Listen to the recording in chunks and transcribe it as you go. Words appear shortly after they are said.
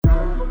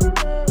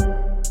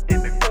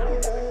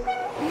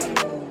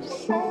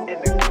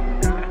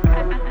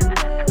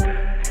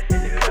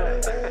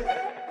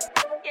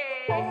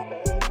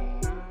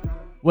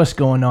What's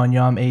going on,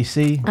 y'all? I'm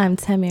AC. I'm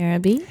Tamara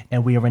B.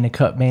 And we are in the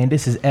cut, man.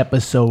 This is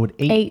episode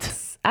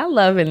 8. I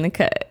love in the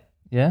cut.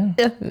 Yeah?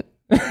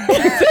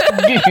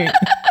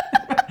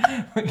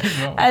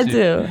 I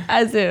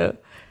do.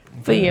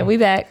 But yeah, we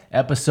back.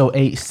 Episode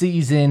 8,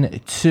 season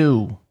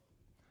 2.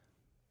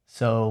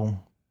 So,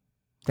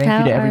 thank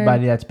you to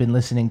everybody that's been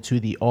listening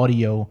to the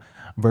audio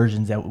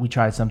versions. That we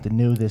tried something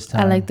new this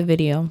time. I like the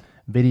video.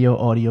 Video,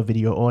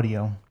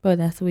 audio. But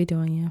that's what we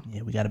doing, yeah.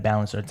 Yeah, we got to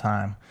balance our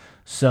time.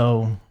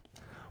 So,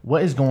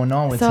 what is going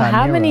on with So Tamara?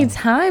 how many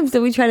times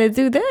did we try to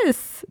do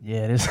this?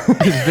 Yeah,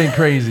 it's been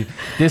crazy.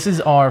 This is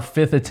our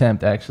 5th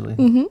attempt, actually.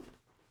 Mm-hmm.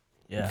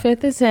 Yeah.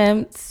 5th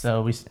attempt.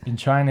 So we've been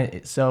trying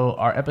to. So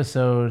our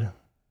episode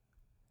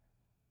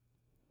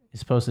is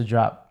supposed to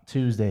drop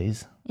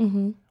Tuesdays,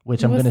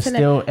 which I'm gonna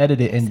still edit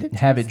it and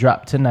have it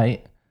drop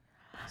tonight.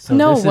 So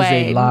No this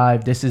way. is a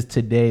live. This is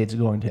today. It's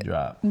going to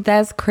drop.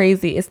 That's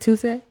crazy. It's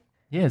Tuesday?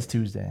 Yeah, it's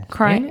Tuesday.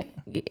 Cry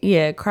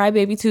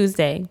Baby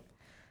Tuesday.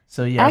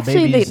 So yeah,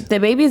 actually, babies, the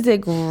babies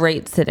did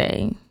great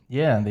today.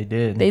 yeah, they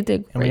did. They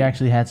did and we great.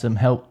 actually had some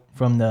help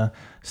from the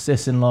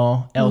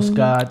sis-in-law, El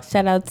Scott.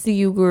 Shout out to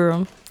you,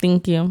 girl.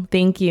 Thank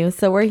you.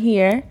 So we're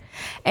here,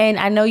 and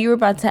I know you were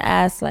about to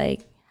ask,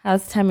 like,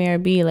 how's Tamara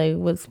B? Like,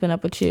 what's been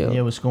up with you?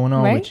 Yeah, what's going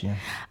on with you?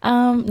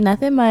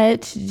 Nothing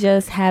much.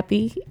 Just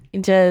happy.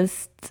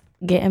 Just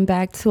getting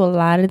back to a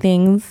lot of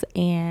things.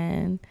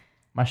 And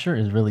My shirt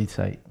is really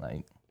tight.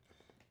 Like,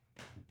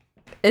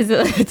 does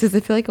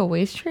it feel like a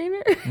waist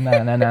trainer?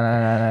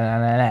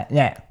 nah.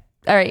 Yeah.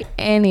 All right.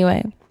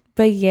 Anyway,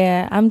 but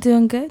yeah, I'm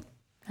doing good.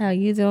 How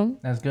you doing?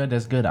 That's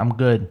good. I'm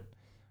good.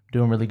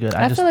 Doing really good.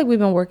 I feel like we've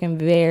been working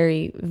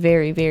very,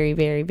 very, very,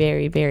 very,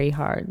 very, very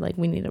hard. Like,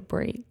 we need a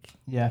break.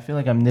 Yeah, I feel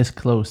like I'm this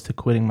close to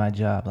quitting my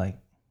job. Like,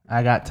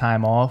 I got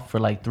time off for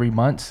like 3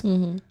 months.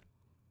 Mm-hmm.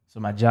 So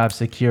my job's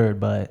secured,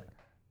 but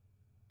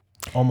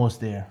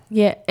almost there.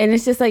 Yeah. And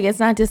it's just like, it's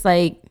not just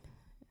like,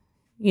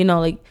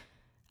 like,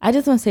 I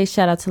just want to say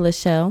shout out to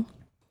Lachelle.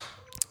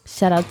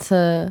 Shout out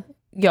to,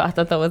 I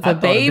thought that was a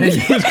baby.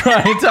 He was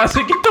crying.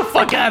 Tasha, get the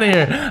fuck out of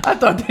here. I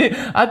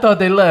thought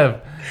they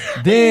left.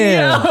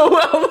 Damn.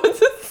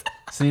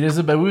 See, we was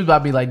about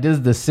to be like, this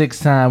is the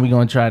 6th time we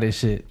gonna try this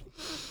shit.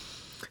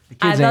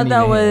 I thought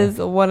that was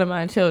one of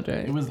my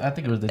children. I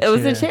think it was the chair. It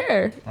was the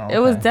chair. Oh, It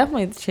was okay.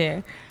 definitely the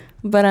chair.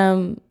 But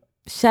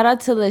shout out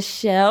to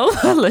Lachelle.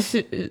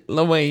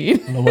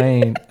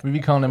 Wayne. We be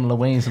calling him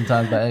LaWayne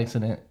sometimes by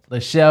accident.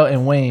 Lachelle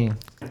and Wayne.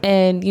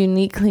 And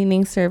Unique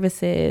Cleaning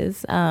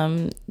Services.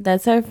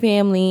 That's our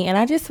family. And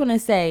I just want to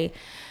say,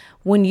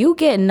 when you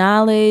get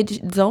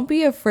knowledge, don't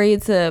be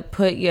afraid to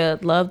put your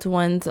loved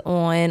ones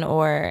on,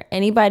 or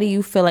anybody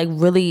you feel like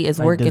really is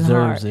working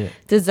hard.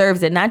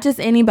 Deserves it. Not just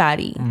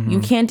anybody.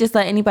 You can't just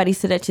let anybody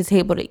sit at your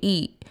table to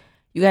eat.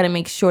 You got to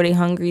make sure they're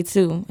hungry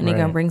too, and they're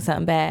going to bring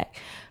something back.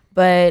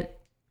 But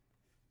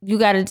you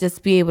got to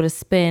just be able to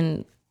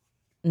spend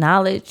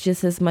knowledge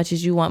just as much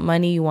as you want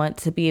money. You want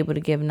to be able to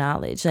give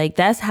knowledge. Like,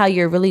 that's how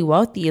you're really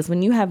wealthy, is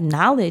when you have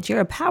knowledge. You're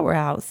a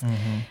powerhouse.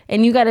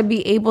 And you got to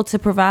be able to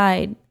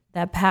provide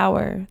that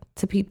power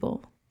to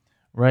people.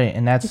 Right.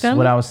 And that's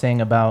what I was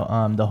saying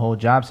about the whole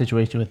job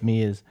situation with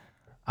me is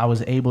I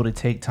was able to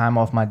take time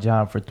off my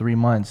job for 3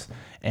 months.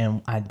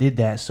 And I did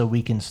that so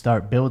we can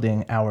start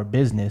building our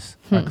business,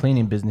 our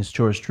cleaning business,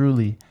 Chores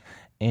Truly.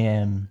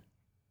 And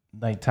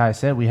like Ty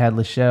said, we had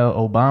Lachelle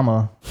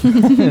Obama.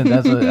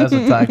 that's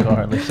a Ty call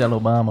her, Lachelle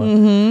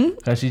Obama.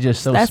 Because she's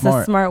just so smart.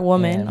 That's a smart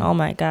woman. And, oh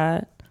my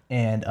God.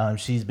 And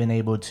she's been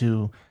able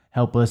to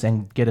help us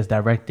and get us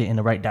directed in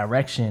the right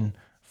direction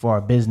for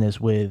our business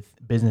with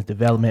business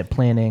development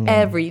planning.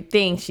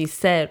 Everything she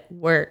said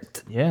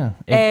worked. Yeah.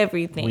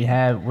 Everything.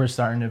 We're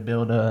starting to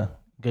build a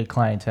good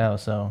clientele.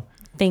 So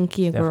thank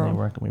you, definitely girl.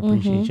 working. We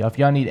appreciate y'all. If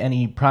y'all need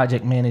any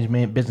project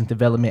management, business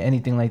development,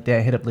 anything like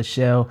that, hit up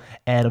Lachelle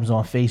Adams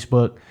on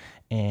Facebook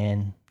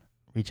and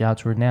reach out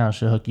to her now.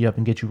 She'll hook you up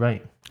and get you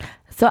right.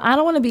 So I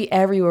don't want to be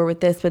everywhere with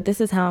this, but this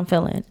is how I'm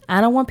feeling.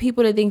 I don't want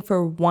people to think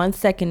for 1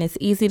 second it's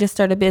easy to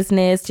start a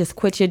business. Just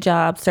quit your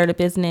job, start a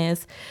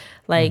business.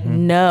 Like,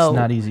 no. It's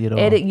not easy at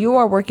all. You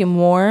are working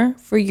more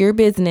for your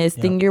business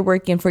than you're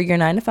working for your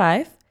 9 to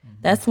 5.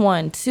 That's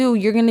 1. 2,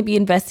 you're going to be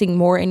investing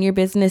more in your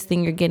business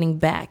than you're getting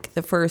back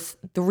the first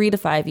 3 to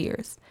 5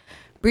 years.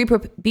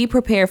 Be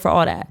prepared for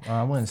all that.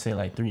 I wouldn't say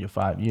like 3 to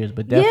 5 years,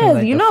 but definitely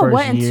like you the know first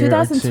what? In year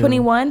or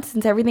 2021,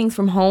 since everything's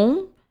from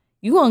home,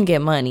 you going to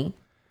get money.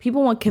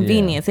 People want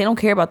convenience. They don't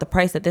care about the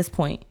price at this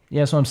point.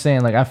 Yeah, that's what I'm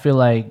saying. Like, I feel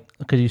like,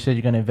 because you said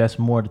you're going to invest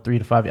more to 3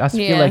 to 5 years. I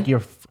feel like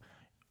your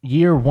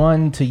year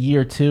 1 to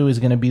year 2 is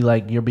going to be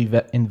like you'll be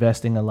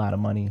investing a lot of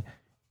money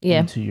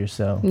into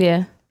yourself.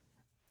 Yeah,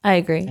 I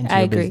agree.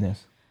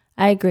 Business.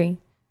 I agree.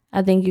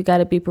 I think you got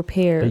to be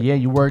prepared. But yeah,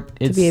 you work.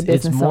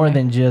 It's more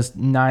than just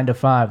 9 to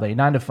 5. Like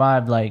 9 to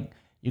 5, like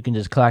you can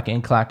just clock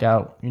in, clock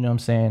out. You know what I'm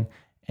saying?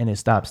 And it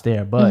stops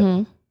there.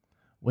 But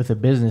with a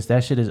business,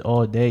 that shit is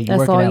all day. You're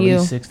working at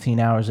least 16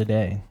 hours a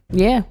day.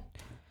 Yeah.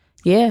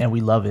 Yeah. And we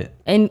love it.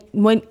 And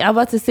when I'm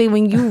about to say,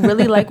 when you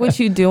really like what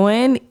you're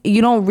doing,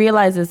 you don't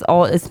realize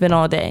it's been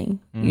all day.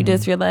 You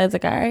just realize,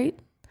 like, all right,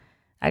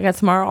 I got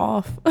tomorrow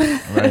off.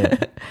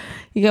 Right.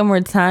 You got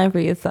more time for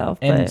yourself.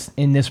 And but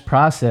in this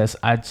process,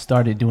 I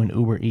started doing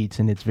Uber Eats,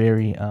 and it's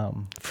very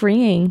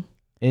freeing.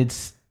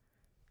 It's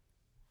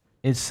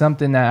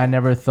something that I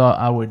never thought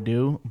I would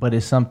do, but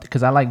it's something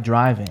because I like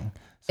driving.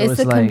 So it's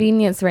a like,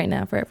 convenience right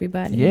now for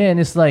everybody. Yeah, and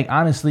it's like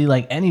honestly,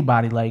 like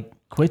anybody, like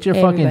quit your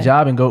fucking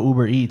job and go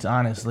Uber Eats.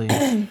 Honestly,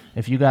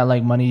 if you got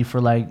like money for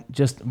like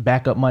just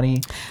backup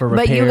money for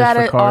repairs, but you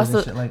gotta for cars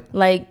also and shit,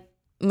 like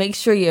make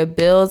sure your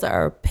bills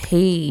are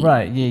paid.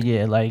 Right?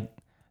 Yeah. Like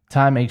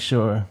Ty makes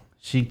sure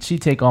she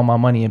take all my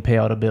money and pay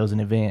all the bills in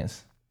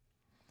advance.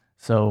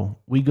 So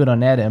we good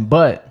on that end.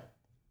 But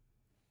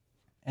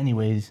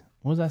anyways,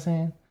 what was I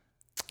saying?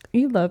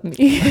 You love me.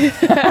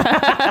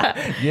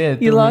 Yeah.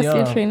 You lost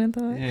your train of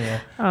thought. Yeah.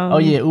 Oh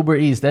yeah, Uber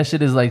Eats. That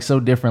shit is like so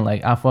different.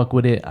 Like I fuck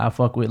with it. I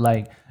fuck with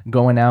like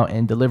going out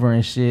and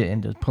delivering shit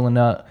and just pulling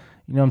up.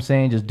 You know what I'm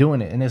saying? Just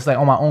doing it. And it's like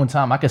on my own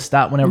time. I can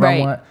stop whenever I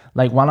want.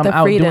 Like while I'm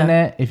out doing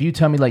that, if you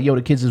tell me like, yo,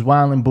 the kids is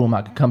wilding, boom,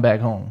 I can come back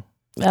home.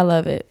 I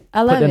love it.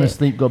 I love it. Put them to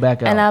sleep, go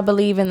back out. And I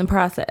believe in the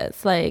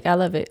process. Like I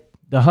love it.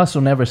 The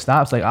hustle never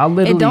stops. Like I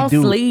literally don't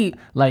sleep.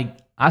 Like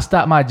I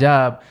stopped my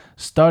job,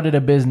 started a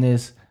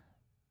business,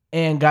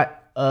 and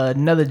got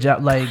another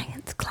job. Like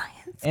clients.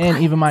 And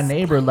even my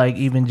neighbor, like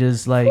even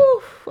just like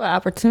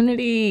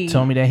opportunity,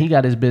 told me that he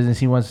got his business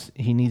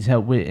he needs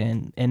help with,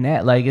 and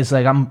that like it's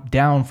like I'm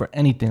down for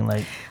anything.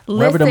 Like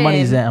wherever the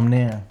money's at, I'm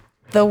there.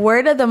 The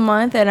word of the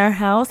month in our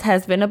house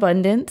has been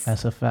abundance.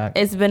 That's a fact.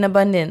 It's been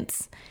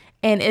abundance,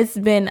 and it's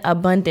been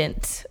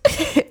abundant.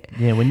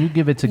 Yeah, when you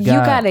give it to God, you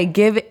gotta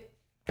give it.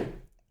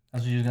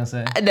 That's what you was gonna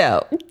say?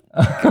 No.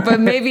 But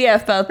maybe I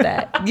felt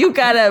that. You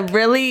gotta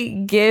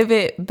really give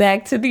it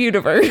back to the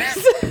universe.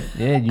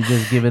 Yeah, you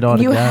just give it all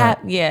to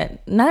God.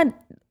 Not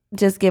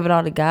just give it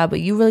all to God,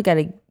 but you really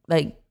gotta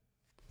like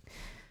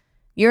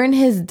you're in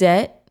his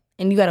debt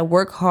and you gotta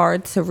work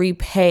hard to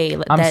repay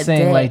I'm that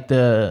saying debt. Like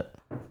the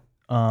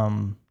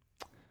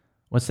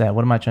what's that?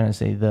 What am I trying to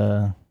say?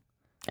 The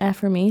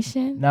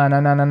affirmation? No.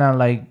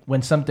 Like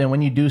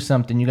when you do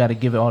something, you got to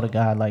give it all to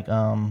God. Like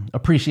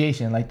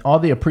appreciation. Like all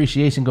the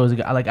appreciation goes to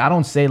God. Like I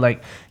don't say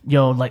like,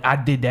 yo, like I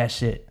did that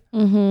shit.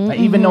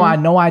 Even though I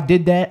know I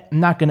did that,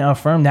 I'm not gonna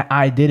affirm that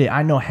I did it.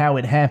 I know how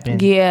it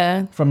happened.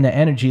 Yeah. From the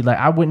energy, like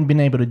I wouldn't been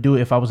able to do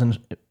it if I wasn't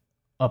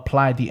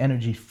applied the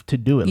energy to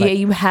do it. Yeah, like,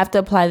 you have to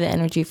apply the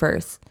energy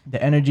first.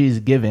 The energy is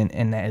given,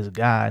 and that is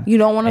God. You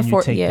don't want to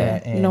force.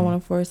 Yeah, you don't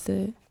want to force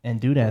it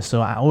and do that.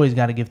 So I always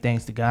got to give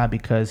thanks to God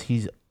because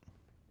He's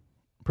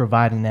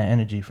providing that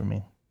energy for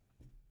me.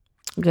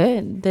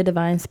 Good. The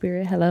divine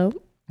spirit. Hello.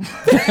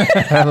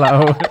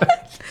 Hello.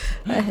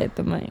 I hit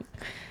the mic.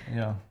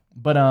 Yeah.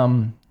 But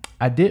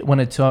I did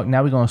want to talk.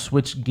 Now we're going to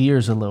switch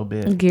gears a little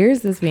bit.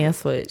 Gears is being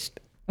switched.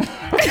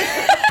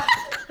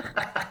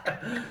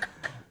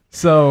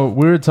 So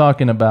we were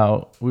talking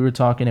about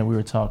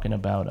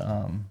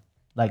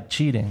like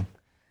cheating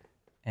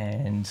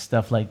and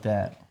stuff like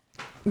that.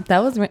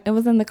 It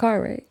was in the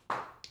car, right?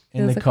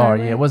 In the car,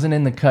 yeah. It wasn't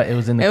in the cut. It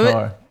was in the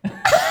car.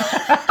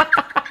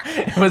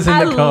 It was in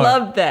the car. I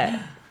love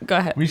that. Go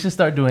ahead. We should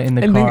start doing in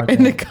the car.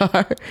 In the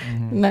car.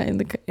 Mm-hmm. Not in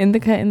the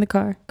cut. In the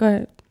car. Go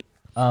ahead.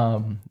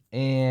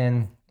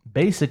 And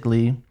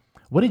basically,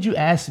 what did you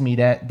ask me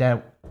that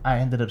I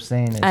ended up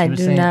saying? I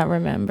do not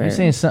remember. You were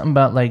saying something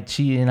about like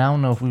cheating. I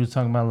don't know if we were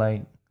talking about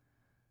like.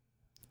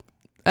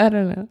 I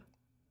don't know.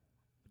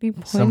 What are you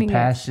some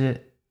past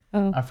shit.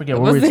 Oh, I forget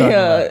what we were talking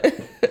about.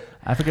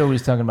 I forget what we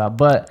was talking about,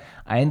 but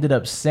I ended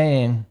up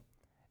saying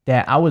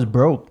that I was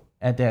broke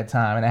at that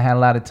time and I had a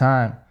lot of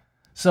time.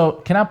 So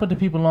can I put the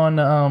people on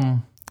the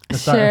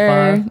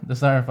starting five? The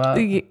starting five?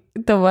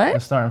 The what? The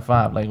starting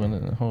five, like when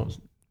the host.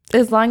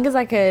 As long as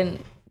I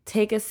can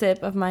take a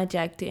sip of my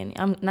Jack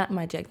Daniels. Not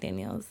my Jack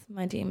Daniels,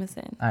 my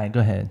Jameson. All right,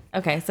 go ahead.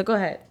 Okay, so go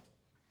ahead.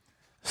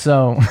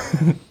 So.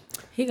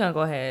 He gonna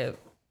go ahead.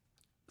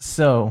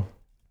 So.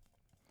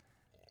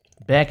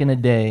 Back in the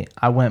day,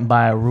 I went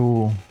by a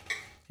rule.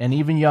 And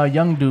even y'all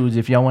young dudes,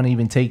 if y'all want to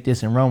even take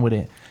this and run with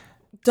it.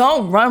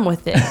 Don't run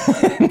with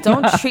it.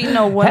 Don't treat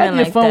no women like that. Have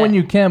your fun when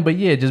you can, but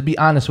yeah, just be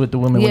honest with the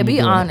women when you're doing it.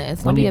 Yeah, be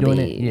honest. Don't be a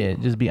bee. Yeah,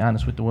 just be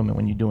honest with the women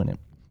when you're doing it.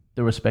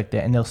 They'll respect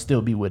that, and they'll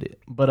still be with it.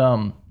 But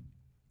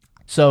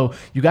so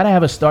you got to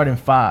have a starting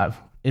five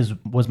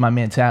was my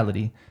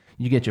mentality.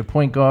 You get your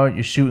point guard,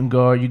 your shooting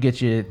guard, you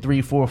get your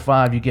 3, 4,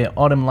 5, you get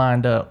all them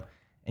lined up,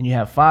 and you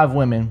have 5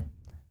 women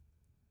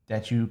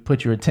that you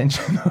put your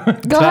attention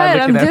on. Go ahead,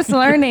 I'm just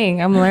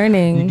learning. I'm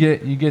learning.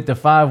 You get the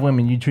 5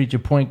 women. You treat your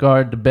point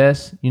guard the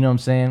best. You know what I'm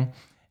saying?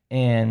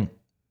 And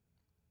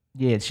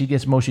yeah, she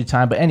gets most of your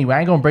time. But anyway, I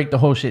ain't gonna break the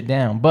whole shit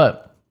down.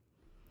 But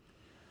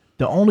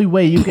the only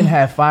way you can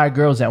have 5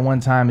 girls at one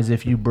time is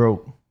if you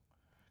broke,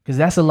 because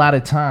that's a lot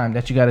of time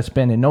that you got to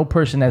spend. And no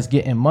person that's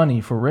getting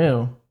money for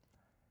real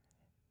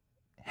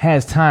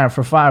has time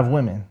for 5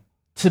 women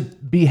to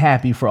be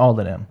happy for all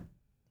of them.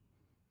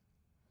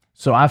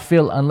 So I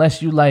feel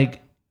unless you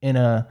like in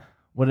a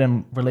what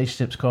them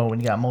relationships called when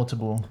you got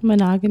multiple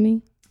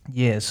monogamy.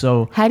 Yeah.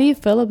 So how do you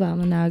feel about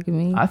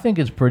monogamy? I think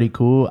it's pretty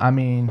cool. I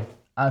mean,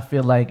 I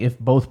feel like if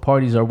both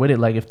parties are with it,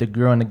 like if the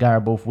girl and the guy are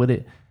both with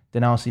it,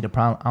 then I don't see the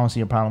problem. I don't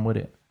see a problem with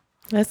it.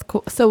 That's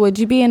cool. So would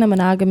you be in a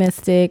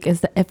monogamistic?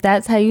 If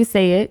that's how you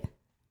say it?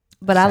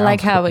 But I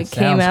like how it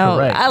came out.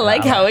 Correct. I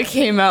like how it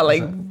came out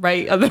like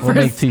right on the first. We'll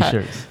make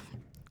T-shirts.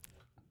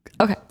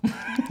 Okay.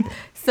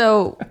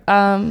 So,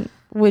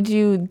 would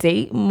you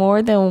date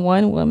more than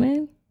one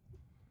woman?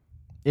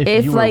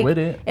 If you were with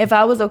it. If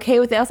I was okay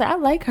with it, I was like, I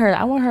like her.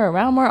 I want her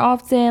around more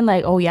often.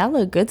 Like, oh y'all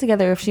look good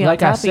together. If she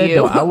like on top I said, of you,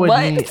 though,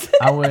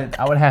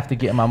 I would have to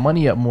get my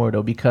money up more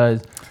though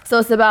because. So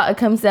it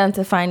comes down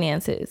to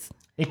finances.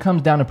 It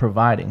comes down to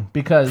providing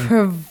because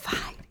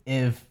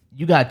if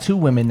you got two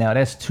women now,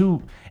 that's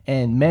two,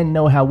 and men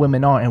know how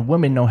women are, and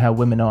women know how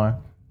women are.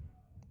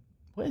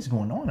 What is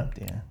going on up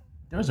there?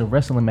 There's a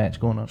wrestling match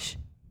going on. Shh.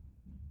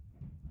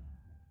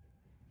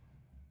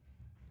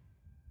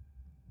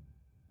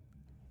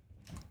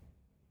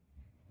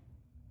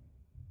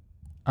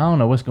 I don't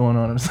know what's going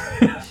on.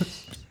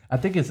 I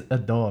think it's a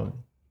dog.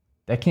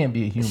 That can't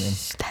be a human.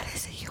 That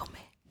is a human.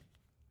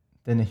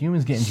 Then the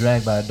human's getting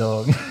dragged by a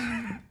dog.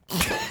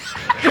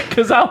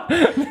 Because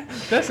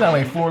that sounds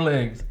like 4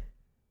 legs.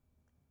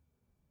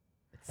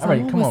 Someone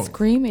all right, come on.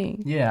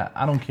 Screaming. Yeah,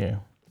 I don't care.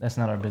 That's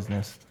not our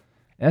business.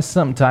 That's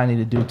something Ty need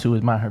to do too.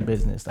 Is mind her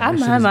business. Like, I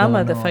mind my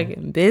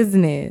motherfucking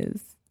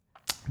business.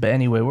 But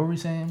anyway, what were we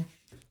saying?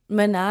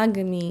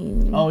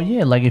 Monogamy. Oh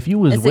yeah, like if you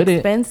was with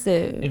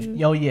expensive. it,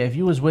 if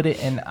you was with it,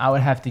 and I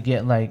would have to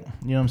get like,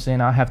 you know what I'm saying,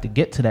 I'll have to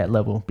get to that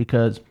level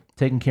because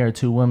taking care of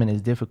 2 women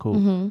is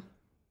difficult,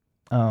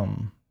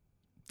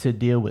 to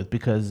deal with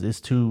because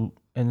it's two,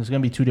 and it's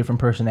gonna be 2 different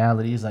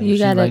personalities. Like you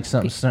she like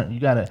something certain,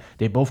 you gotta.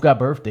 They both got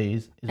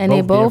birthdays, and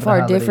they both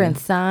are different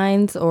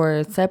signs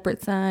or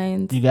separate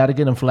signs. You got to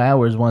get them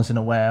flowers once in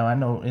a while. I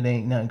know it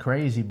ain't nothing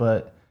crazy,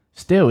 but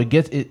still,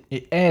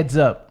 it adds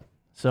up.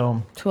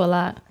 So to a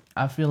lot.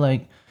 I feel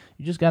like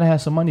you just got to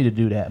have some money to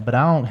do that. But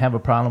I don't have a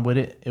problem with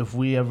it if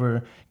we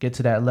ever get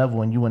to that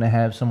level and you want to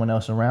have someone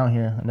else around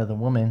here, another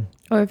woman.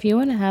 Or if you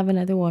want to have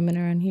another woman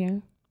around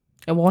here.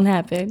 It won't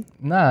happen.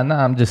 Nah,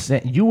 I'm just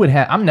saying you would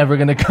have. I'm never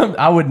gonna come.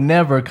 I would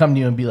never come to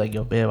you and be like,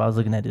 "Yo, babe, I was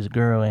looking at this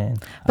girl."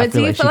 And but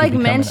do you feel like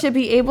men should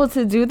be able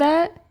to do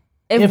that?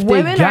 If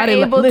women are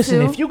able to,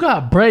 listen. If you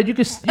got bread, you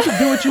can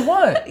do what you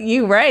want.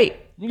 You right.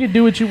 You can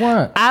do what you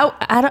want.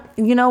 I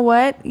don't. You know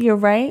what? You're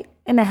right.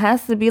 And it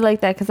has to be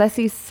like that because I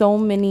see so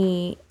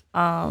many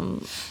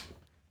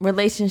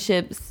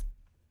relationships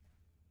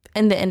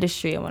in the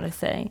industry, I want to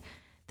say,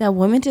 that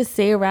women just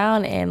stay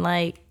around and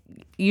like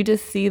you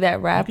just see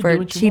that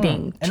rapper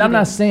cheating. And I'm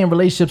not saying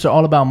relationships are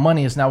all about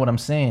money. It's not what I'm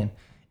saying.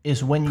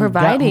 It's when you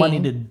got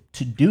money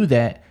to do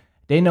that,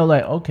 they know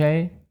like,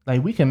 okay,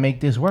 like we can make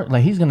this work.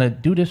 Like he's going to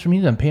do this for me.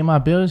 He's going to pay my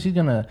bills. He's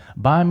going to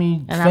buy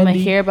me and Fendi. I'm going to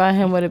hear about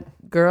him with a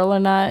girl or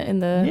not in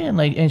the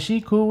and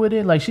she cool with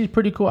it, like she's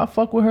pretty cool. I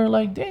fuck with her,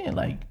 like damn,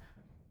 like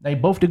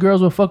both the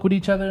girls will fuck with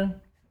each other,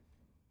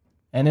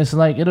 and it's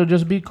like it'll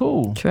just be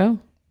cool. True.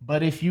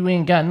 But if you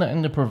ain't got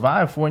nothing to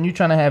provide for and you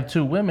trying to have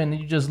 2 women,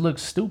 you just look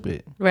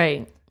stupid,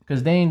 right?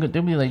 Because they'll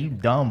be like, you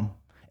dumb,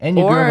 and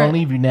your girl gonna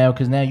leave you now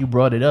because now you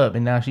brought it up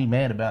and now she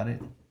mad about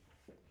it.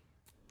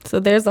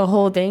 So there's a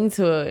whole thing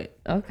to it.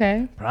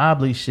 Okay.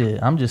 Probably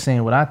shit. I'm just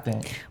saying what I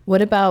think.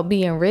 What about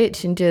being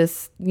rich and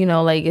just,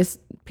 like it's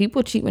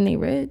people cheat when they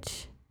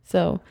rich.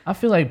 So I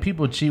feel like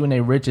people cheat when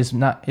they rich.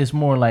 It's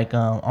more like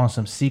on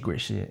some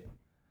secret shit.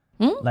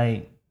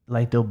 Like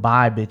they'll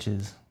buy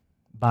bitches,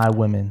 buy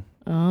women.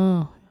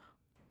 Oh,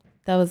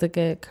 that was a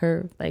good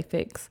curve, like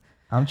fix.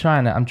 I'm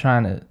trying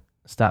to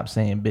stop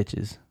saying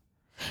bitches.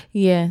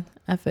 Yeah,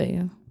 I feel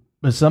you.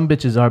 But some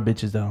bitches are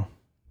bitches though.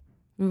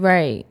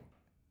 Right.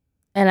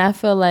 And I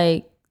feel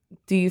like,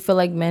 do you feel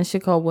like men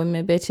should call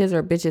women bitches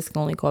or bitches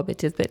can only call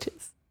bitches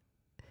bitches?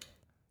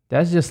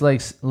 That's just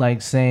like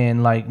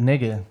saying like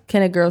nigga.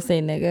 Can a girl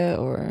say nigga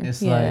or?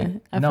 It's like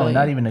no,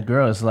 not even a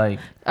girl. It's like.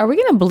 Are we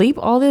gonna bleep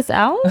all this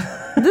out?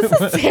 This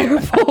is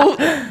terrible.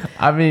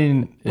 I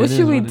mean, what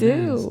should we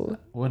do?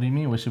 What do you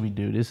mean? What should we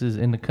do? This is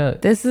in the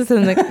cut. This is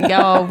in the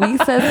y'all. We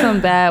said some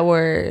bad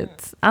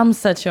words. I'm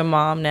such a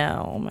mom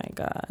now. Oh my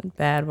god,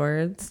 bad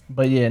words.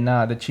 But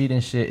yeah, the cheating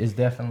shit is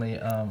definitely.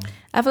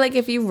 I feel like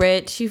if you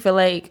rich, you feel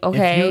like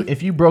okay.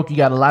 If you broke, you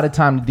got a lot of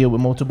time to deal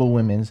with multiple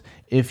women's.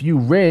 If you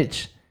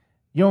rich.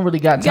 You don't really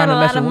got time to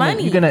mess with women.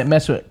 You're gonna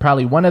mess with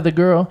probably one other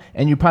girl,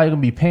 and you're probably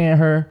gonna be paying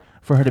her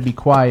for her to be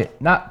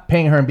quiet. Not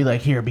paying her and be like,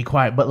 "Here, be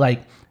quiet." But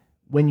like,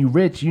 when you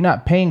rich, you're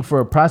not paying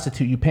for a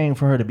prostitute. You're paying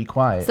for her to be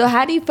quiet. So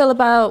how do you feel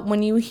about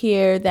when you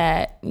hear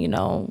that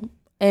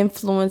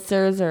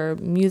influencers or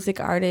music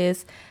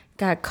artists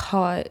got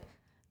caught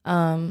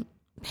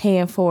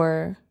paying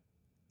for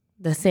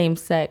the same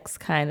sex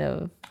kind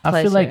of pleasure?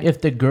 I feel like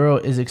if the girl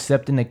is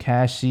accepting the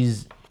cash,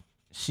 she's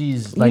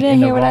like. You didn't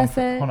hear what I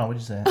said? Hold on,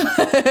 what'd you say?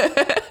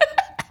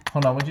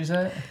 Hold on, what'd you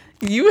say?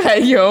 You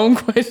had your own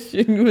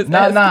question.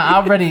 I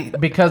already,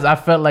 because I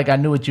felt like I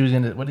knew what you was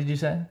gonna. What did you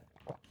say?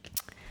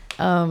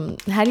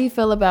 How do you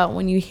feel about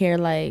when you hear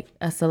like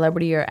a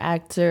celebrity or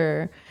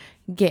actor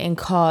getting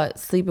caught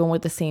sleeping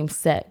with the same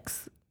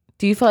sex?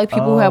 Do you feel like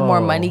people who have more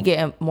money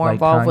get more like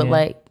involved Kanye? With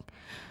like,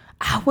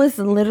 I was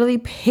literally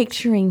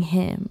picturing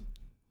him.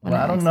 Well,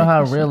 I don't know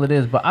how real it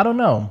is, but I don't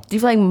know. Do you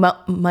feel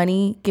like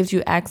money gives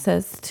you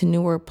access to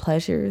newer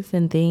pleasures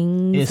and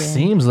things? It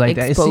seems like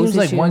that. It seems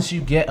like once you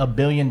get $1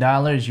 billion,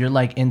 you're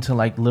like into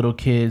like little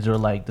kids or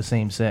like the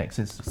same sex.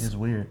 It's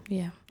weird.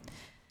 Yeah.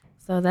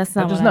 So that's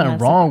not. There's nothing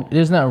wrong.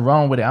 There's nothing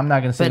wrong with it. I'm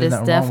not gonna say. But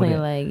it's definitely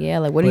like, yeah,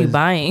 like what are you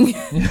buying?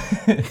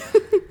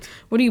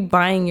 What are you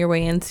buying your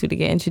way into to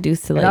get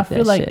introduced to? Like, and I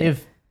feel like shit?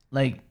 if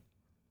like,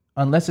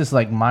 unless it's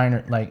like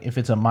minor, like if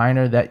it's a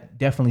minor, that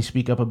definitely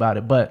speak up about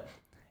it. But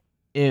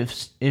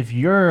if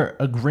you're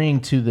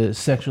agreeing to the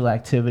sexual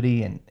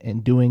activity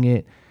and doing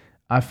it,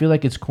 I feel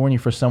like it's corny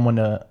for someone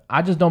to.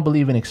 I just don't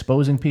believe in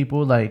exposing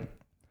people. Like,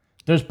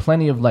 there's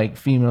plenty of like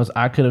females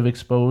I could have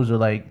exposed or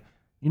like.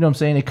 You know what I'm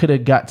saying? It could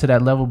have got to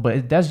that level,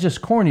 but that's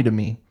just corny to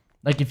me.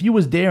 Like if you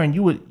was there and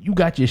you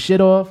got your shit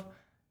off,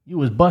 you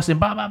was busting,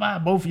 both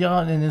of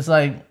y'all, and it's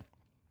like,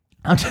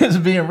 I'm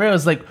just being real.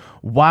 It's like,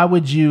 why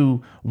would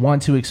you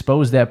want to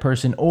expose that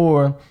person?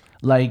 Or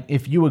like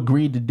if you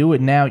agreed to do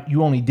it, now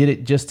you only did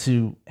it just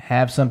to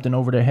have something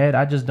over their head.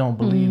 I just don't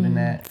believe in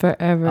that.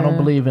 Forever. I don't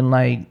believe in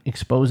like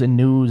exposing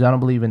news. I don't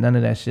believe in none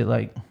of that shit.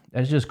 Like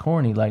that's just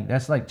corny. Like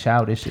that's like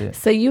childish shit.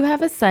 So you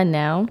have a son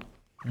now.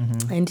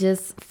 Mm-hmm. And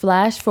just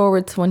flash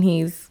forward to when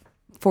he's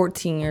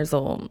 14 years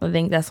old. I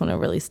think that's when it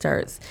really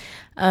starts.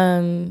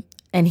 And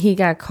he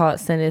got caught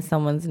sending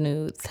someone's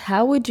nudes.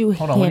 How would you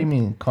Hold on, what do you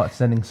mean caught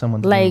sending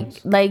someone's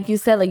nudes? Like you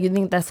said, like you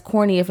think that's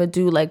corny if a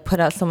dude like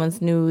put out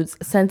someone's nudes,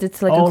 sent it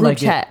to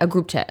like a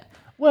group chat.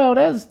 Well,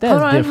 that's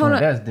different.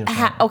 That's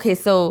different. Okay,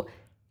 so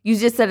you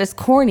just said it's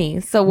corny.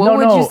 So what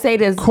would you say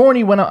to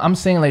corny when I'm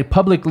saying like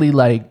publicly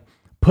like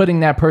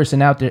putting that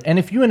person out there? And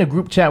if you're in a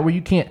group chat where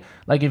you can't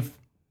like if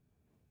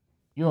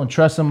you don't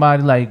trust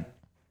somebody, like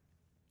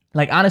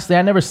honestly,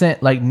 I never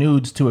sent like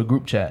nudes to a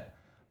group chat,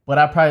 but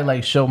I probably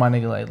like show my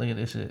nigga like, look at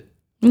this shit.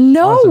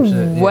 No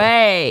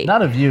way. Yeah.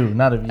 Not of you.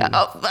 I don't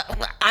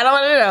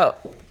want to know.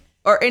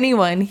 Or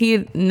anyone.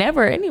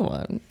 Never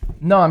anyone.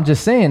 No, I'm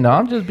just saying though.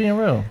 I'm just being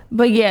real.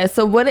 But yeah,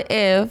 so what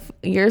if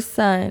your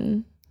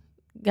son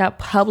got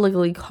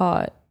publicly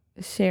caught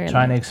sharing?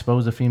 Trying to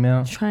expose a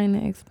female?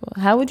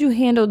 How would you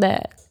handle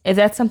that? Is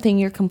that something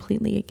you're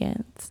completely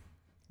against?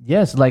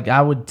 Yes, like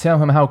I would tell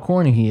him how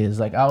corny he is.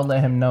 Like I would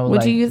let him know.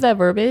 Would you use that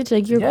verbiage?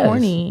 Like you're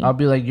corny. I'll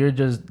be like, you're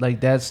just like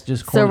that's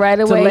just corny. So right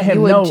away you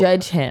would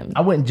judge him.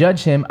 I wouldn't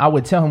judge him. I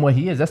would tell him what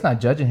he is. That's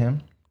not judging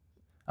him.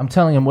 I'm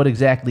telling him what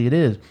exactly it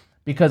is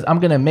because I'm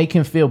gonna make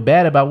him feel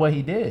bad about what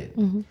he did.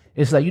 Mm-hmm.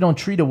 It's like you don't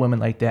treat a woman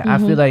like that. I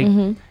feel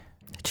like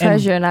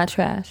treasure, not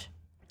trash.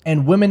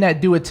 And women that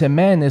do it to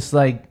men, it's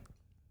like.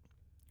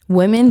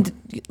 Women,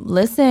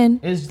 listen.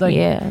 It's like,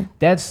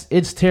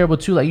 it's terrible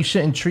too. Like you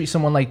shouldn't treat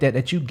someone like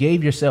that you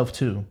gave yourself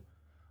to.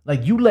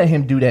 Like you let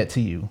him do that to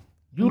you.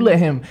 You let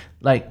him,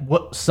 like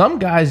what some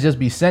guys just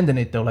be sending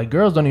it though. Like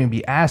girls don't even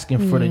be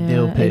asking for the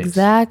dill pics.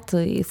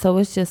 Exactly. So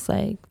it's just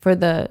like for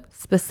the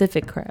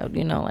specific crowd,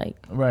 you know, like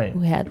right.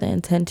 who had the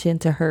intention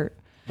to hurt.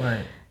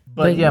 Right.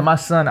 But yeah, my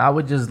son, I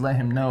would just let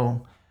him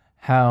know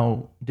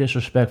how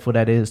disrespectful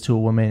that is to a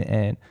woman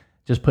and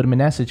just put him in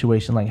that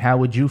situation. Like how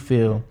would you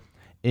feel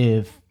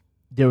if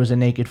there was a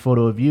naked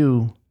photo of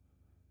you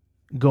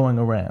going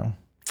around?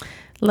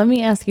 Let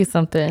me ask you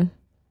something,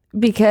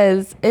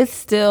 because it's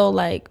still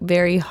like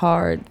very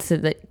hard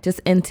to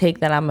just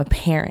intake that I'm a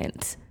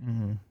parent.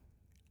 Mm-hmm.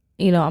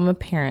 You know, I'm a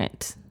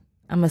parent.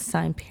 I'm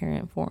assigned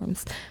parent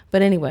forms.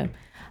 But anyway.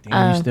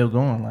 Damn, you still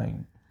going like.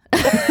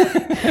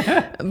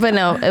 But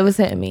no, it was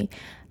hitting me.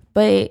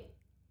 But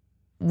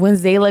when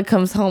Zayla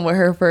comes home with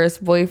her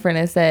first boyfriend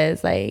and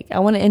says like, I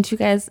want to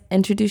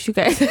introduce you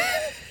guys.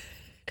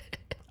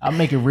 I'll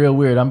make it real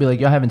weird. I'll be like,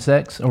 y'all having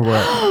sex or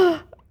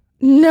what?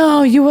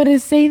 No, you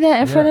wouldn't say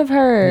that in front of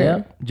her.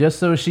 Yeah, just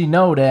so she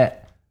know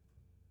that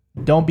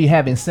don't be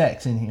having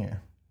sex in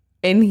here.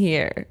 In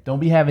here. Don't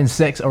be having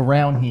sex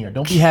around here.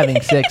 Don't be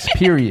having sex,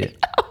 period.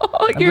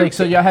 I'll be like,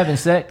 so y'all having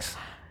sex?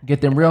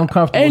 Get them real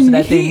uncomfortable and so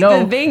that they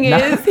know. The thing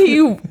is,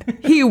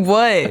 he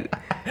would.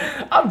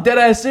 I'm dead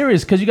ass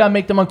serious because you got to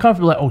make them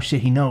uncomfortable. Like, oh shit,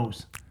 he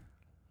knows.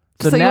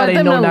 So now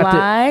they know not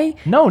lie?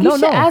 To. No. You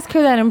should ask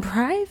her that in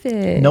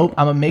private. Nope.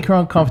 I'm gonna make her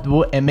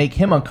uncomfortable and make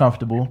him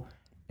uncomfortable,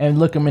 and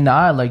look him in the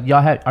eye like,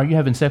 are you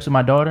having sex with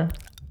my daughter?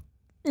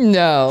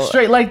 No.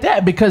 Straight like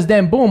that, because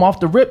then boom, off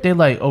the rip, they're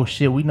like, oh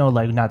shit, we know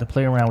like not to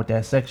play around with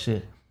that sex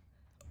shit.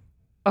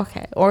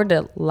 Okay, or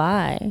to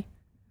lie.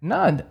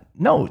 No.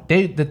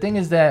 The thing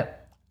is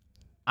that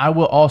I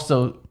will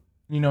also,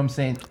 you know what I'm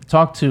saying,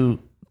 talk to.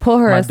 Pull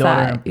her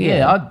aside.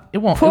 It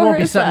won't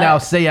be something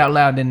I'll say out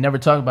loud and never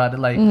talk about it.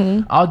 Like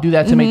I'll do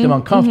that to make them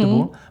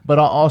uncomfortable, but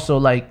I'll also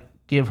like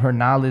give her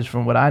knowledge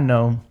from what I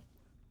know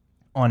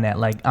on that.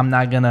 Like I'm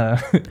not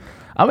gonna,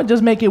 I'm gonna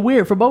just make it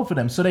weird for both of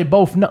them so they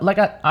both know. Like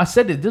I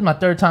said it. This is my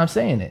third time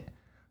saying it.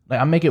 Like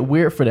I make it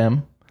weird for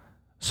them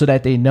so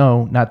that they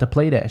know not to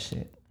play that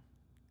shit.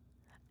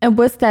 And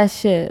what's that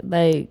shit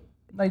like?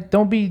 Like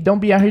don't be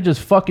out here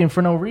just fucking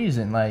for no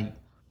reason. Like.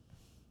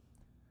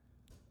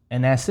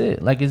 And that's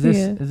it. Like, is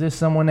this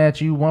someone that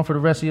you want for the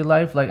rest of your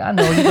life? Like, I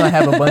know you're gonna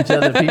have a bunch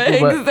of other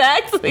people, but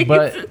exactly.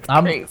 But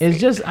it's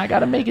just I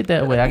gotta make it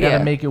that way. I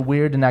gotta make it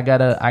weird, and I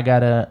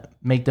gotta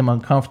make them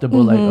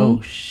uncomfortable. Like, oh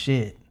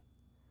shit,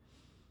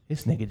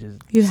 this nigga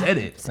just said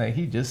it. Like,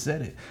 he just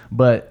said it.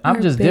 But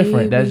I'm just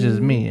different. That's just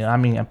me. I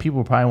mean,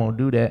 people probably won't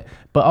do that.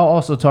 But I'll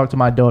also talk to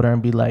my daughter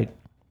and be like,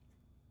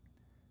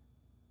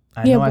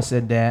 I know I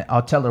said that.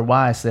 I'll tell her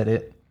why I said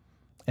it.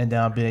 And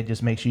then I'll be like,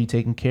 just make sure you're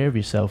taking care of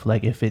yourself.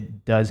 Like, if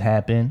it does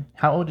happen.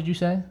 How old did you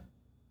say?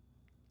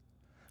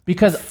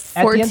 Because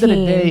 14. At the end of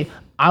the day,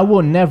 I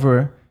will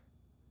never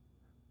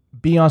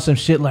be on some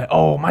shit like,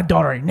 oh, my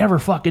daughter ain't never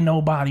fucking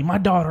nobody. My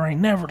daughter ain't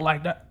never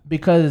like that.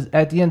 Because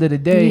at the end of the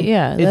day,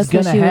 it's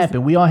going to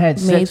happen. We all had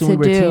sex when we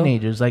were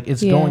teenagers. Like,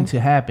 it's going to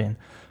happen.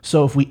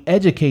 So if we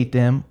educate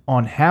them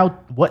on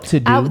what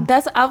to do.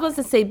 I was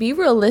to say, be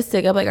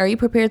realistic. I'm like, are you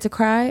prepared to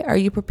cry? Are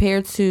you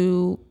prepared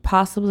to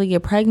possibly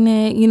get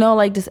pregnant? You know,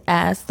 like, just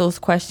ask those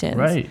questions.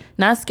 Right.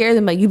 Not scare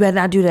them, like, you better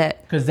not do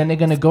that. Because then they're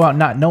going to go out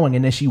not knowing.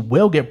 And then she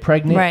will get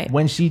pregnant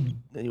when she,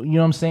 you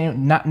know what I'm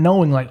saying? Not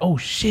knowing, like, oh,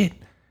 shit.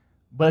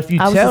 But if you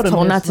tell them. I was just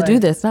told not to do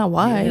this, not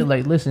why. Yeah,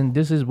 like, listen,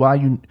 this is why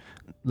you.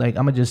 Like,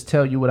 I'm going to just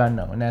tell you what I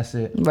know, and that's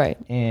it. Right.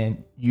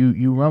 And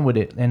you run with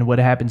it. And what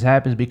happens,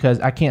 because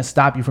I can't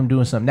stop you from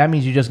doing something. That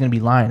means you're just going to be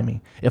lying to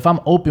me. If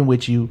I'm open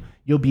with you,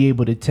 you'll be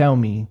able to tell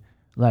me,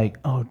 like,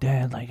 oh,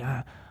 Dad, like,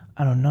 I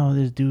don't know,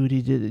 this dude,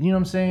 he did it. You know what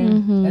I'm saying?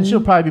 Mm-hmm. And she'll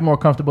probably be more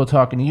comfortable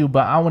talking to you,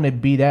 but I want to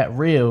be that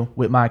real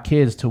with my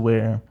kids to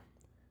where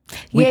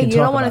you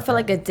don't want to feel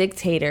like a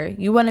dictator.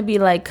 You want to be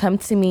like, come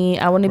to me.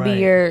 I want to be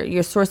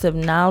your source of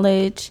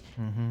knowledge.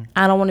 Mm-hmm.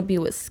 I don't want to be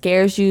what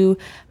scares you.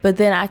 But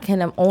then I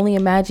can only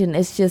imagine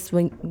it's just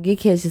when your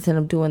kids just end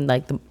up doing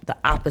like the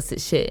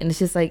opposite shit. And it's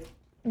just like,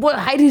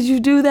 why did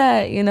you do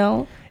that? You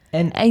know?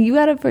 And you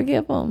got to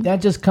forgive them. That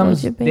just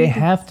comes,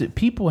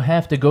 people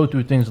have to go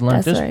through things to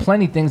learn. There's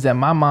plenty of things that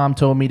my mom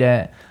told me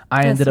that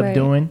I ended up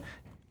doing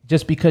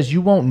just because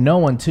you won't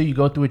know until you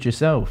go through it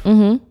yourself.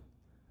 Mm-hmm.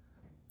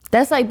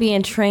 That's like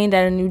being trained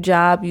at a new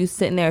job. You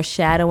sitting there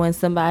shadowing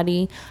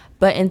somebody.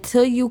 But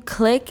until you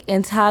click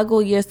and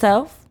toggle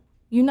yourself,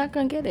 you're not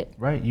going to get it.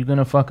 Right. You're going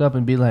to fuck up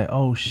and be like,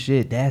 oh,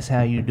 shit, that's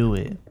how you do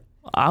it.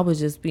 I was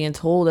just being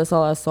told. That's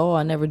all I saw.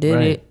 I never did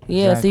it.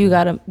 Yeah, exactly.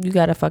 So you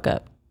gotta fuck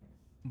up.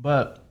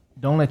 But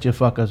don't let your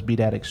fuck ups be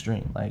that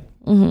extreme. Like,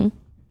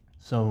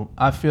 So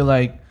I feel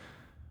like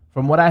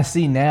from what I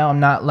see now, I'm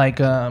not like,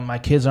 my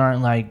kids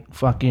aren't like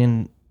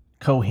fucking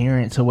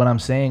coherent to what I'm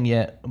saying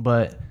yet,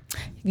 but...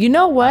 You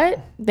know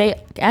what?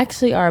 They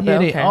actually are. Yeah,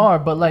 they are.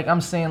 But like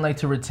I'm saying, like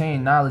to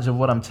retain knowledge of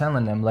what I'm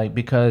telling them, like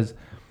because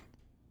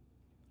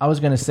I was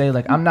gonna say,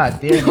 like I'm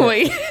not there yet.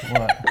 Wait.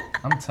 What?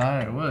 I'm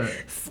tired. What?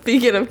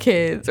 Speaking of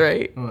kids,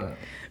 right? What?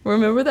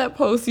 Remember that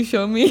post you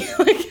showed me?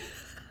 Like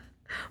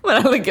when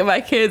I look at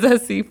my kids, I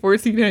see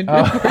 1,400.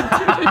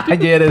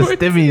 Yeah, the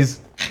stimmies.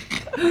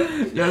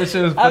 Yo, this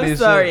shit was funny. I'm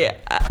sorry.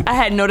 I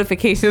had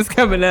notifications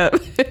coming up.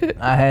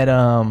 I had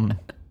I'm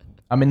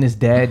in this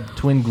dad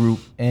twin group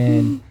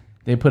and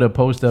they put a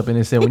post up and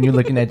it said, when you're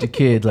looking at your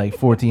kids,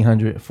 like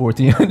 1,400.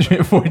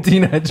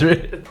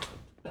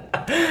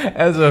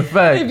 As a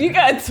fact. If you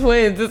got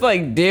twins, it's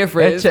like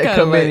different. That check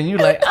come in and you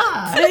like,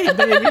 hey,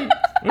 baby.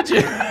 What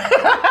you?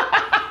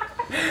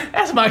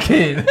 That's my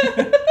kid.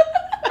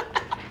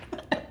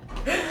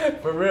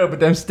 For real, but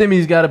them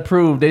stimmies got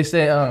approved. They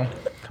said,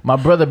 my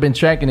brother been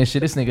tracking this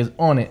shit. This nigga's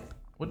on it.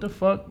 What the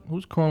fuck?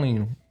 Who's calling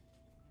you?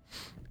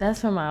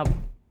 That's for my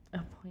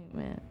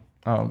appointment.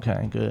 Oh,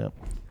 okay, good.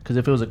 Because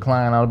if it was a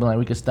client, I would be like,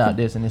 we could stop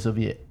this and this will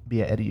be a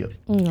video.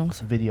 No. It's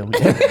a video.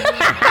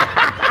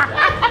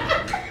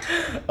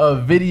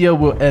 A video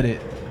will edit.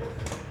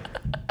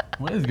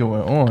 What is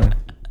going on?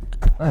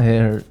 My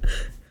head hurt.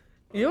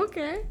 You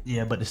okay?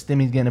 Yeah, but the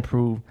stimmy's getting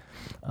approved.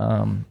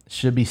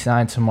 Should be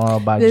signed tomorrow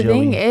by Joey. The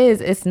thing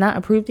is, it's not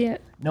approved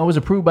yet. No, it was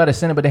approved by the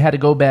Senate, but they had to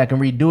go back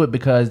and redo it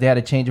because they had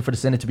to change it for the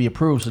Senate to be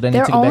approved. So then they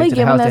took it back to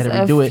the House, they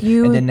had to redo it,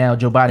 and then now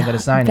Joe Biden got to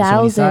sign it. So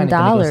when he signed it,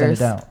 then they're going to send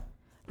it out.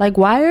 Like,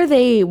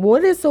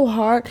 what is so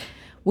hard?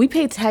 We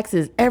pay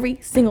taxes every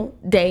single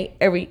day,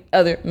 every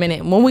other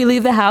minute. When we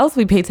leave the house,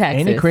 we pay taxes.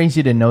 Ain't it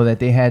crazy to know that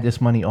they had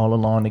this money all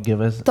along to give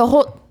us? The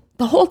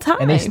whole time.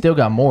 And they still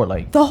got more.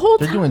 Like the whole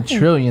time. They're doing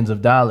trillions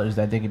of dollars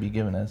that they could be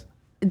giving us.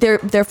 They're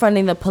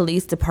funding the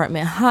police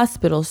department,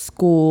 hospitals,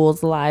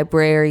 schools,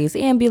 libraries,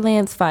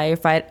 ambulance,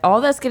 firefight.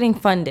 All that's getting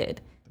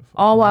funded.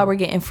 All while we're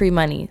getting free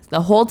money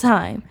the whole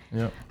time.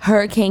 Yep.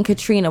 Hurricane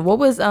Katrina. What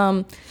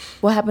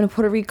happened in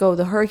Puerto Rico?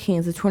 The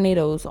hurricanes, the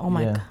tornadoes. Oh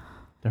my God.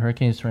 The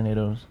hurricanes,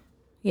 tornadoes.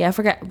 Yeah, I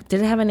forgot.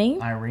 Did it have a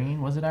name?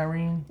 Irene. Was it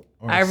Irene?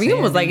 Or Irene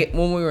Sandy? was like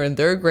when we were in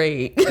 3rd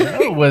grade.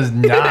 No, it was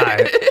not.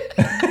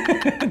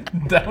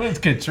 That was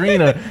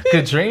Katrina.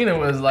 Katrina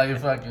was like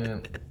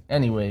fucking.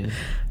 Anyways,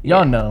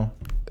 y'all know.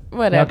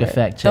 Whatever. Y'all can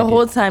fact check the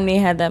whole time they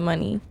had that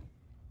money.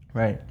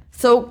 Right.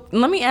 So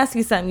let me ask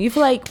you something. You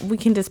feel like we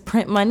can just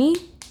print money?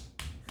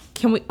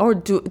 Can we, or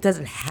does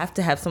it have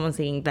to have someone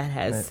saying that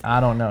has? I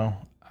don't know.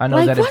 I know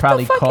like, that it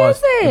probably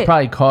costs. It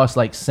probably costs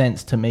like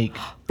cents to make.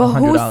 But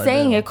who's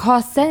saying bill. It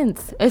costs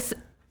cents?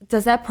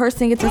 does that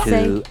person get to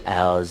say? 2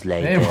 hours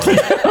later.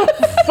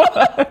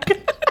 Fuck.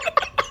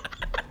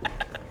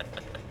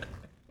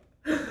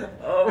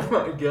 Oh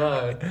my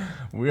god,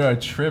 we are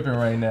tripping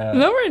right now.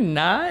 No, we're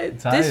not.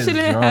 Ty this is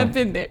shouldn't drunk.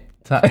 happen there.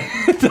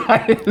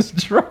 Ty is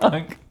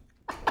drunk.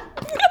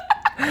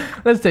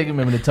 Let's take a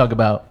minute to talk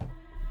about.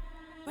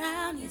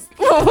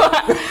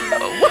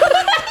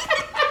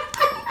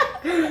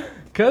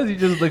 Cause you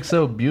just look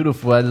so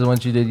beautiful. I just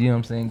want you to, you know what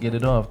I'm saying, get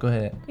it off. Go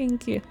ahead.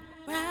 Thank you.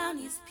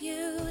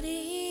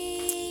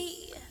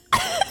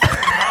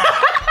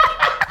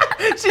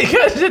 She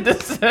got shit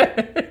to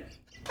say.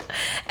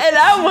 And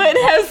I would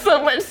have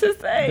so much to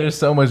say. There's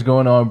so much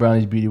going on,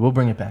 Brownie's Beauty. We'll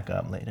bring it back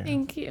up later.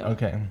 Thank you.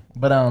 Okay.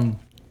 But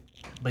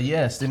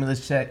yeah,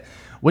 stimulus check.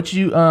 What do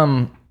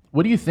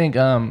you think?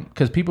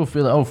 Because people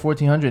feel like,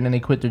 $1,400 and then they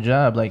quit their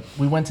job. Like,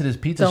 we went to this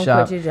pizza Don't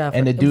shop quit your job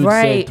and the for- dude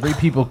Right. said 3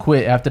 people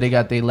quit after they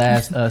got their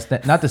last not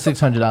the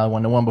 $600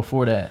 one, the one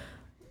before that.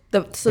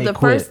 The quit.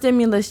 first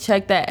stimulus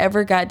check that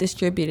ever got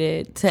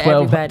distributed to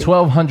everybody.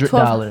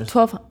 $1,200.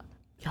 12.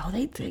 Yo,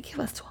 they did give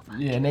us 12.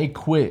 Yeah, and they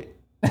quit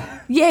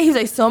Yeah, he's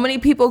like, so many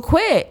people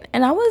quit.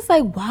 And I was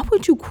like, why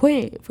would you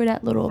quit for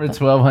that little? for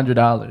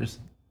 $1,200.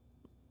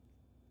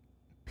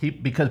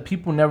 Because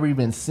people never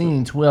even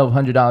seen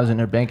 $1,200 in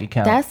their bank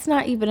account. That's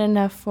not even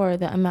enough for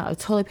the amount of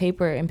toilet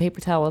paper and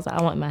paper towels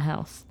I want in my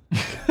house.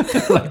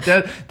 Like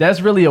that's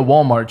really a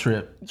Walmart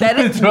trip. That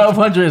is-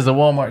 $1,200 is a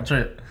Walmart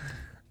trip.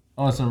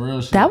 On some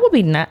real shit. That would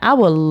be nice. I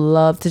would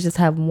love to just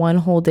have one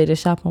whole day to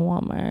shop in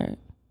Walmart.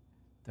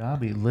 That'll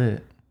be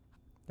lit.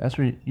 That's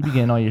where you be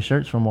getting all your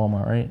shirts from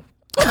Walmart, right?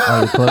 All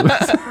your clothes.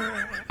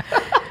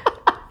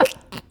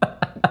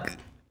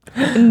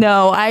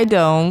 No, I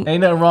don't.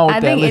 Ain't nothing wrong with I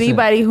that. think Listen,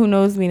 anybody who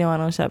knows me know I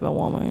don't shop at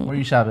Walmart. where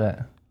you shop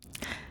at?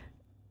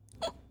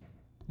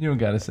 You don't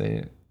gotta say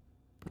it.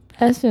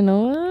 Fashion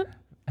Nova?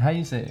 How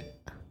you say it?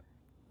 Oh,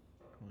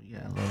 you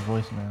got a little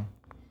voice now.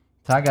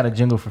 So I got a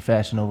jingle for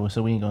Fashion Nova,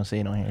 so we ain't gonna say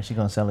it on here. She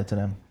gonna sell it to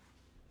them.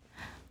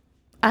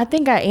 I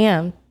think I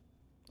am.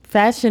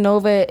 Fashion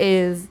Nova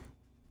is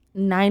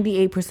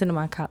 98% of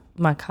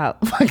my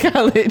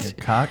college.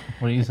 Cock?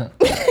 What are you saying?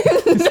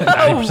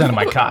 90% of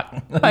my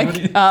cock.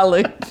 My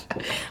college.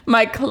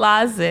 My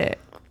closet.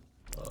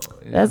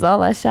 That's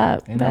all I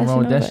shop. Ain't nothing wrong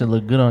with that shit.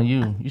 Look good on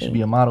you. You should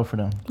be a model for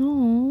them.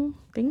 Oh,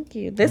 thank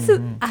you. This is.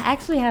 I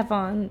actually have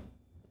on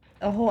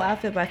a whole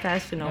outfit by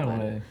Fashion No Nova.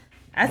 way.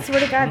 I swear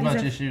to What God, about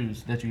these your are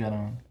shoes that you got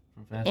on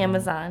from Fashion Nova?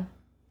 Amazon.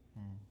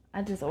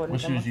 I just ordered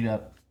What them. shoes you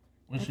got?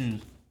 What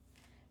shoes?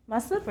 My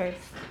slippers.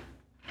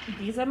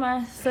 These are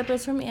my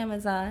slippers from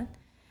Amazon,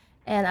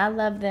 and I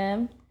love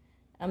them.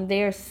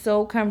 They are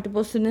so comfortable.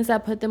 As soon as I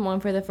put them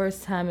on for the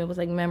first time, it was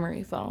like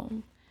memory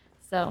foam.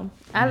 So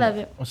I love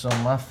it. What's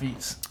on my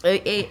feet?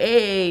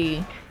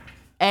 Hey.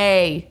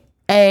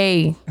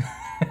 In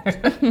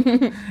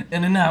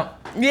and out.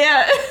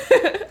 Yeah.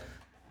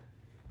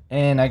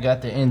 And I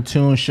got the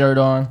Intune shirt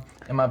on.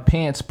 And my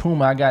pants,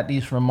 Puma, I got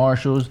these from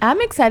Marshalls.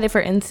 I'm excited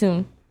for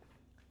Intune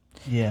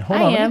Yeah,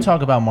 hold on. Let me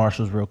talk about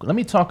Marshalls real quick. Let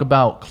me talk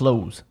about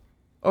clothes.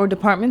 or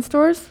department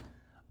stores.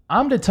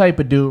 I'm the type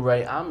of dude,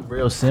 right? I'm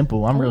real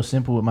simple. I'm real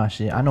simple with my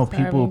shit. I know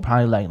people Sorry.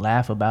 probably like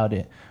laugh about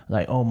it.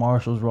 Like, oh,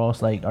 Marshalls, Ross.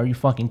 Like, are you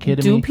fucking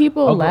kidding me? Do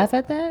people I'll go- laugh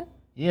at that?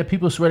 Yeah,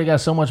 people swear they got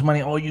so much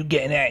money. Oh, you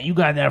getting that? You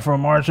got that from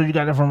Marshall. You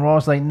got that from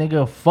Ross. Like,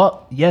 nigga,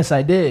 fuck. Yes,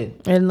 I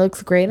did. It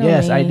looks great on me.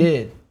 Yes, I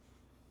did.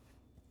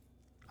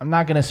 I'm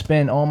not gonna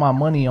spend all my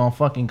money on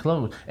fucking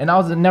clothes. And I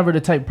was never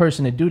the type of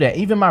person to do that.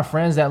 Even my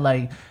friends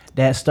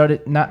that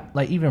started, not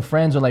like even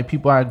friends or like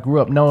people I grew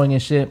up knowing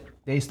and shit,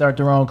 they start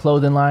their own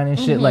clothing line and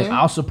shit. Like,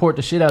 I'll support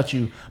the shit out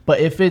you.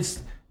 But if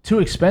it's too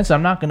expensive,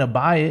 I'm not gonna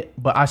buy it,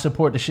 but I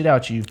support the shit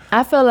out you.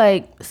 I feel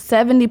like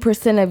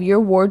 70% of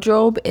your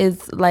wardrobe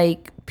is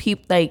like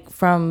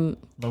from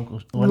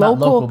Local, well, not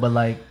local, but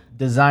like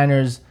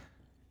designers.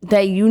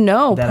 that you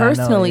know That I know,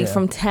 personally yeah.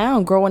 from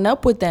town, growing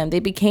up with them. They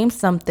became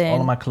something.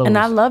 All of my clothes. And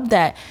I love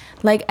that.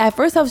 Like, at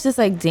first I was just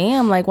like,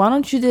 damn, like, why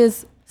don't you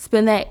just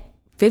spend that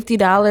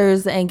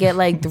 $50 and get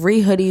like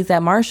 3 hoodies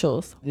at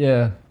Marshall's?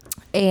 Yeah.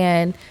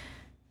 And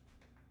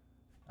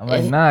I'm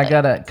like, nah, I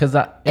gotta, cause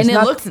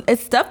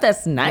it's stuff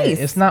that's nice.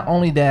 It's not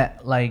only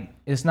that, like,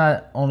 it's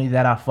not only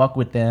that I fuck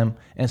with them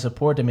and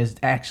support them. It's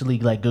actually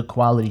like good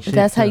quality shit.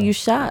 That's how too. you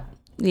shop.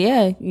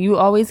 Yeah, you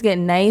always get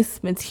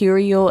nice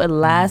material. It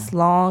lasts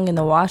long in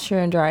the washer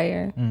and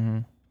dryer.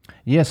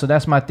 Yeah, so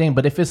that's my thing.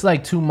 But if it's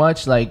like too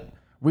much, like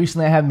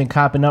recently I haven't been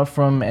copping up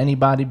from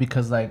anybody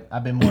because like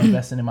I've been more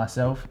investing in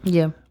myself.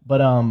 Yeah. But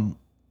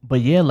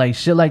yeah, like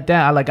shit like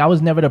that. I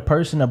was never the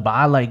person to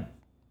buy like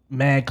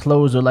mad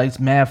clothes or like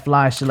mad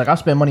fly shit. Like I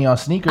spend money on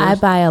sneakers. I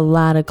buy a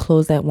lot of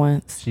clothes at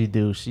once. She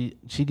do. She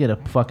get a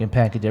fucking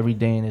package every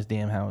day in this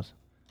damn house.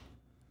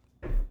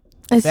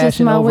 It's just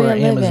Fashion my over way at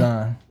of living.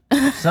 Amazon.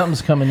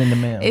 Something's coming in the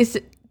mail.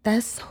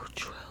 That's so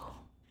true.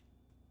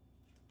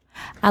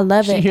 I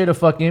love She it. hear the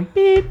fucking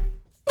beep,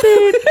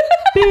 beep,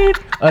 beep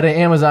of the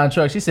Amazon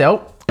truck. She said,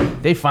 "Oh,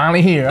 they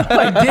finally here." I'm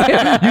like,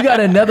 damn, you got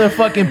another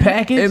fucking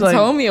package? It Like,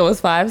 told me it was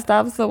 5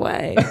 stops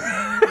away.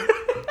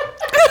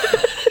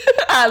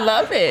 I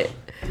love it.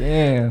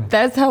 Damn.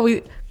 That's how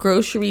we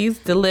groceries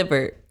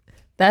delivered.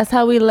 That's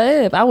how we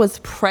live. I was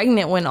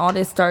pregnant when all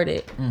this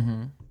started.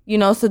 Mm-hmm. You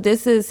know, so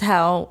this is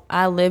how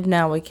I live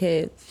now with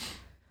kids.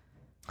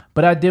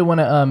 But I did want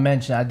to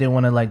mention, I did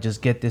want to like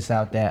just get this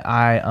out that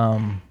I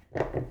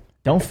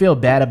don't feel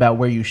bad about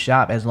where you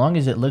shop as long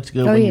as it looks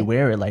good when you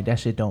wear it. Like that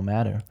shit don't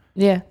matter.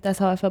 Yeah, that's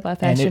how I feel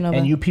about Fashion Nova.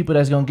 And you people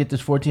that's gonna get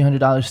this $1,400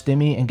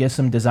 stimmy and get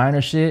some designer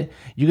shit,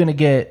 you're gonna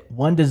get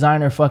one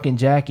designer fucking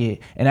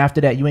jacket, and after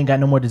that you ain't got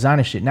no more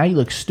designer shit. Now you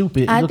look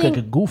stupid. You look like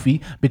a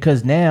goofy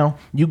because now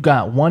you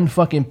got one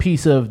fucking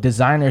piece of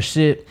designer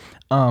shit.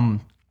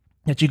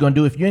 That you're gonna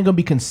do if you ain't gonna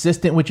be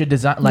consistent with your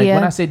design. Like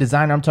when I say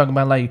designer, I'm talking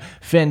about like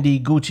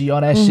Fendi, Gucci,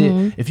 all that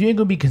shit. If you ain't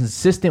gonna be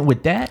consistent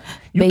with that,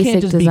 you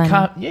can't just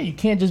you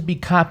can't just be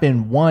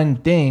copping one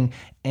thing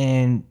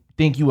and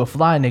think you a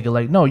fly nigga.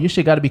 Like, no, your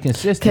shit got to be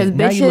consistent. Because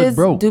now you look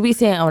broke. Do be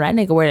saying, oh, that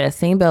nigga wear that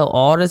same belt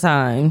all the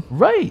time.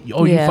 Right.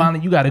 Oh, you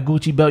got a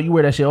Gucci belt. You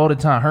wear that shit all the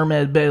time.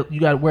 Hermes belt.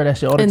 You got to wear that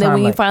shit all the time. And then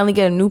when you finally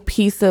get a new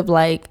piece of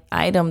like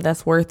item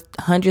that's worth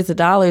hundreds of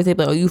dollars, they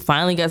be like, oh, you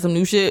finally got some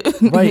new shit.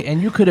 Right.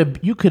 And you could have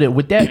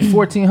with that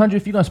 $1,400,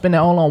 if you're gonna spend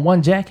that all on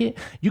one jacket,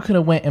 you could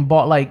have went and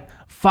bought like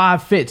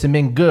 5 fits and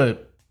been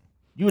good.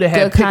 You would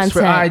have had pics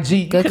for IG.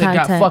 You could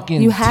have got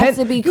fucking 10.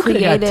 To be creative. You could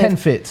have got 10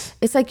 fits.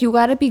 It's like you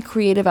got to be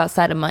creative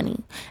outside of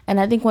money. And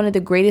I think one of the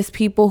greatest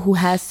people who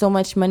has so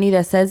much money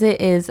that says it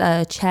is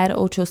Chad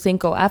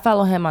Ochocinco. I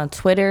follow him on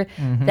Twitter.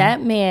 Mm-hmm.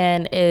 That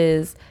man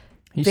is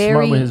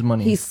smart with his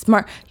money. He's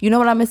smart. You know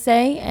what I'm going to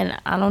say? And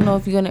I don't know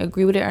if you're going to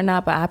agree with it or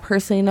not, but I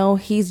personally know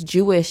he's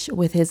Jewish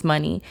with his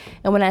money.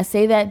 And when I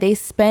say that, they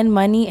spend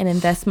money and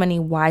invest money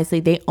wisely.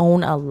 They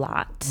own a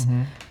lot.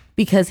 Mm-hmm.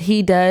 Because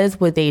he does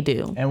what they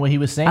do. And what he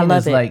was saying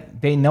is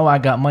like, they know I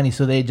got money,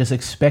 so they just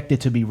expect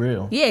it to be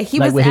real. Yeah, he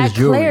was at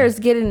Claire's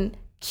getting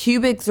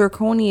cubic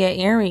zirconia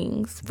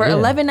earrings for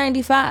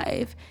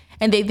 $11.95.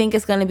 And they think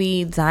it's going to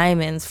be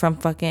diamonds from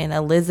fucking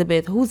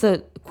Elizabeth. Who's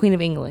the Queen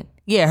of England?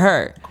 Yeah,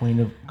 her.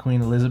 Queen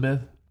Elizabeth?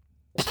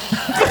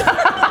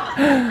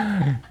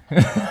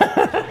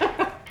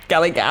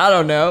 Like, I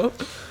don't know.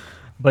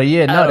 But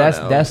yeah, no,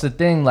 that's the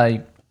thing,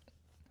 like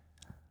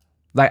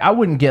I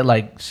wouldn't get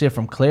like shit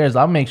from Claire's.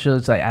 I'll make sure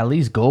it's like at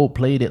least gold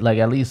plated, like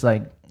at least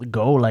like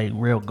gold, like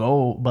real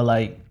gold. But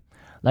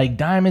like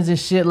diamonds and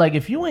shit, like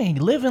if you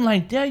ain't living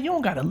like that, you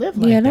don't gotta live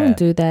like that. Yeah, don't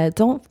do that.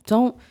 Don't.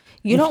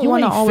 You don't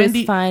want to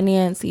always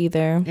finance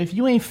either. If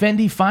you ain't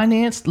Fendi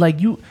financed,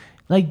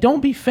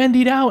 don't be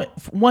Fendi'd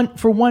out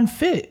for one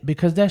fit,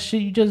 because that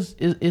shit you just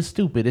is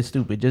stupid. It's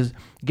stupid. Just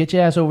get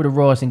your ass over to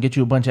Ross and get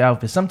you a bunch of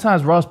outfits.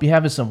 Sometimes Ross be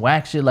having some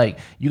whack shit. Like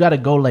you got to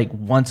go like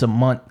once a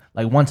month,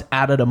 like once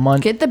out of the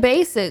month. Get the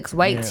basics: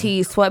 white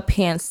tee,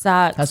 sweatpants,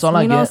 socks. That's all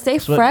I get. Stay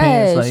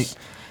fresh. Like,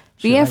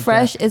 being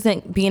fresh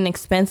isn't being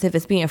expensive.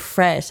 It's being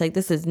fresh. Like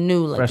this is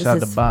new. Like fresh out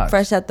the box.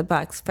 Fresh out the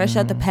box. Fresh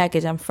out the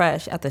package. I'm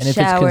fresh out the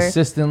shower. And if it's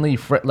consistently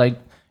like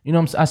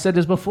I said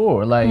this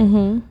before. Like.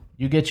 Mm-hmm.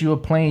 You get you a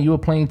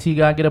plain tee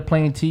guy, get a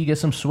plain tee, get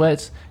some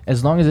sweats.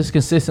 As long as it's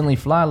consistently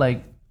fly,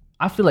 like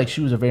I feel like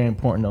shoes are very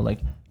important though.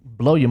 Like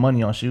blow your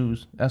money on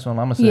shoes. That's what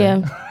I'm gonna say.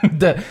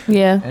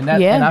 Yeah. And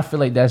I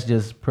feel like that's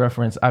just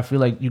preference. I feel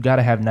like you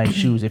gotta have nice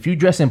shoes. If you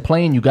dress in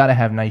plain, you gotta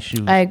have nice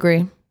shoes. I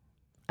agree.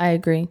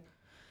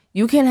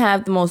 You can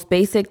have the most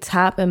basic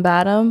top and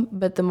bottom,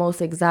 but the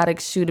most exotic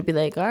shoe to be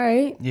like, all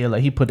right. Yeah,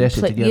 like he put that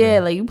shit together. Yeah,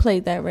 like you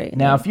played that right.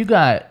 Now, if you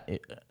got,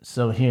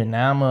 so here,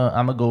 now I'm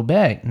gonna go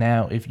back.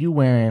 Now, if you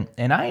wearing,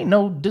 and I ain't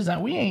no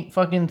design, we ain't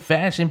fucking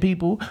fashion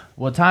people.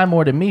 Well, Ty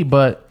more than me,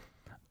 but,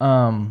 what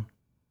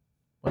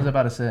was I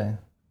about to say?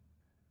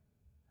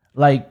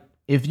 Like,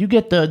 if you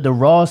get the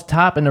Ross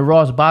top and the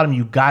Ross bottom,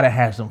 you gotta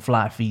have some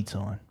fly feet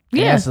on.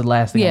 Yeah. And that's the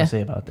last thing I'm gonna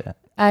say about that.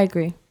 I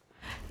agree.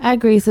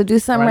 So do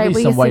something right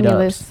with your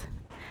stimulus.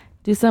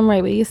 Do something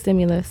right with your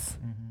stimulus.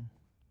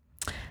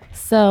 Mm-hmm.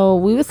 So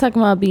we was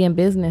talking about being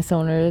business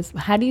owners.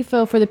 How do you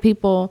feel for the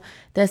people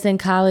that's in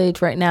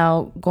college right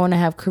now going to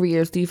have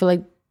careers? Do you feel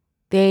like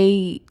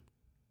they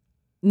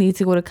need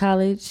to go to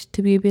college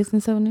to be a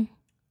business owner?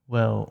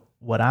 Well,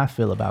 what I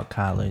feel about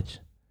college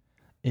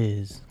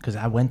is, because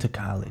I went to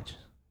college.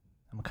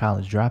 I'm a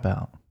college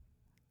dropout.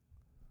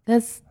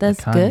 That's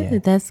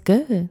good. That's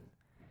good.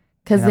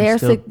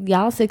 Because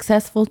y'all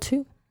successful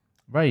too.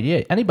 Right,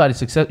 yeah. Anybody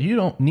successful. You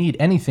don't need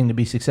anything to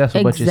be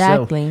successful but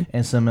yourself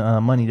and some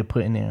money to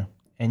put in there.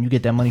 And you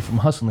get that money from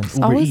hustling. It's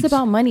always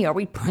about money. Are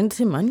we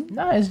printing money?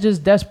 No, it's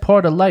just that's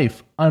part of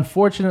life.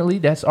 Unfortunately,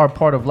 that's our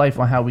part of life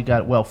on how we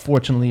got, well,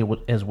 fortunately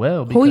as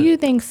well. Who you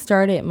think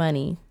started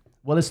money?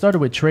 Well, it started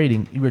with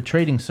trading. You were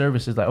trading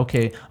services like,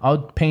 okay, I'll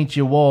paint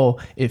your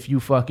wall if you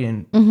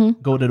fucking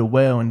go to the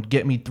well and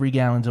get me 3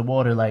 gallons of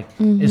water. Like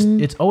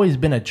it's always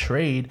been a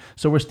trade.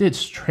 So we're still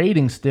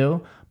trading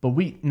still, but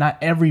not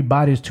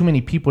everybody, there's too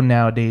many people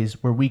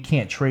nowadays where we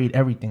can't trade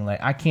everything.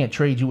 Like I can't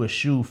trade you a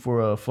shoe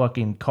for a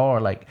fucking car.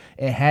 Like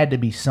it had to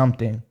be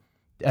something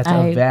that's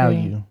of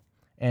value.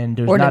 And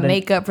there's to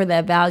make up for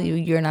that value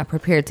you're not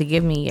prepared to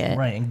give me yet.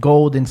 Right. And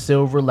gold and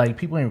silver, like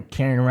people ain't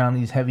carrying around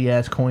these heavy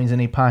ass coins in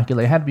their pocket.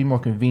 Like it had to be more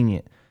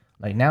convenient.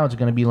 Like now it's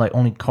gonna be like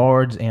only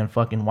cards and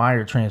fucking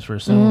wire transfer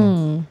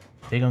soon.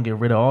 They're gonna get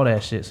rid of all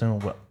that shit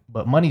soon.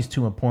 But money's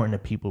too important to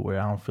people where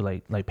I don't feel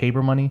like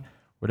paper money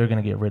where they're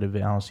gonna get rid of it.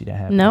 I don't see that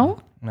happening. No?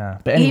 Nah.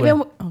 But anyway.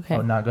 Okay.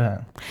 Oh, nah, go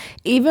ahead.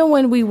 Even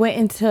when we went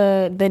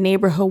into the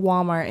neighborhood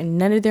Walmart and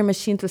none of their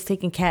machines was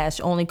taking cash,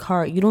 only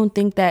card, you don't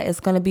think that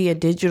it's gonna be a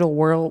digital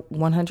world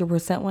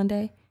 100% one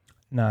day?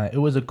 Nah, it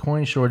was a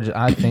coin shortage,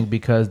 I think,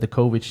 because the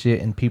COVID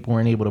shit and people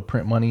weren't able to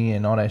print money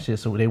and all that shit,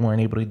 so they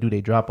weren't able to do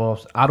their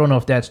drop-offs. I don't know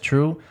if that's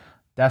true.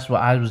 That's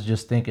what I was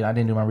just thinking. I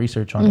didn't do my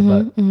research on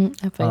it,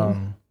 but I feel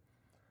you.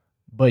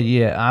 But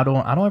yeah, I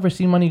don't ever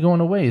see money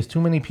going away. It's too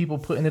many people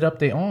putting it up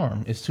their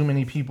arm. It's too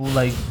many people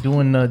like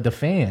doing the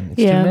fan.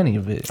 It's too many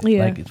of it.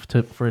 Yeah.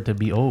 Like for it to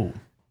be old.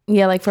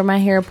 Yeah, like for my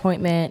hair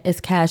appointment, it's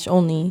cash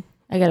only.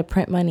 I gotta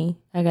print money.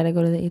 I gotta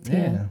go to the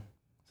ATM. Yeah.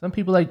 Some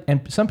people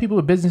some people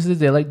with businesses,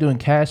 they like doing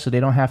cash so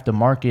they don't have to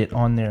mark it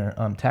on their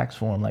tax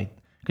form. Like,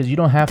 because you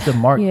don't have to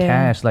mark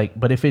cash. Like,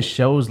 but if it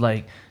shows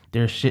like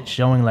there's shit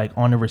showing like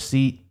on the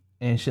receipt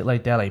and shit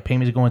like that, like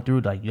payments going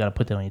through, like you gotta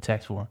put that on your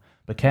tax form.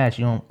 But cash,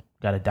 you don't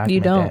gotta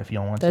document that if you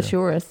don't want That's to.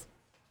 yours.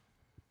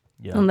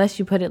 Yeah. Unless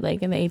you put it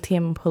like in the ATM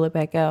and pull it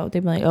back out.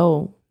 They'd be like,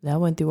 oh, that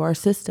went through our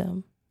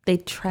system. They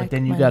track. But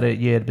then you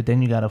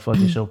gotta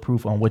fucking show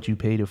proof on what you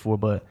paid it for.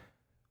 But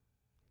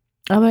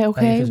I'm like,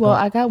 okay, well,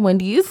 I got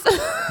Wendy's.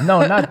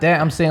 No, not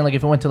that. I'm saying like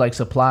if it went to like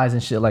supplies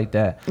and shit like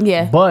that.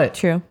 Yeah. But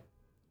true.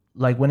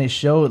 Like when it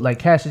showed, like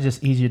cash is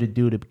just easier to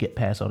do to get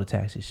past all the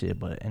taxes shit.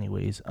 But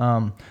anyways,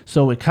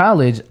 so with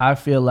college, I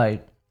feel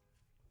like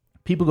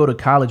people go to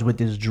college with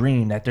this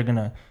dream that they're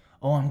gonna,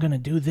 I'm gonna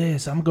do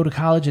this. I'm gonna go to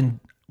college, and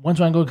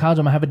once I go to college,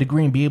 I'm gonna have a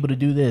degree and be able to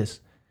do this.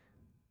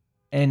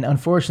 And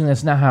unfortunately,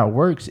 that's not how it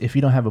works if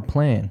you don't have a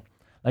plan.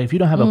 Like if you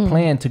don't have a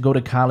plan to go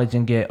to college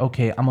and get,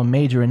 okay, I'm a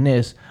major in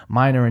this,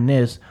 minor in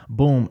this,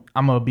 boom,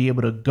 I'm gonna be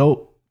able to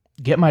go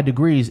get my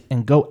degrees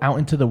and go out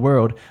into the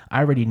world. I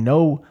already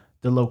know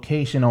the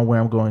location on where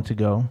I'm going to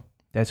go.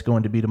 That's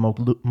going to be the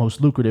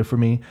most lucrative for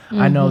me.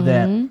 I know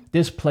that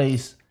this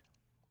place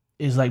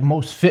is like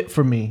most fit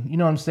for me. You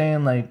know what I'm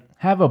saying? Like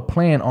have a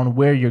plan on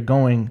where you're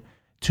going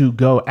to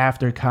go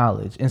after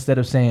college instead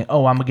of saying,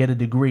 I'm gonna get a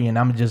degree and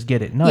I'm gonna just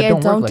get it. No,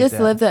 don't just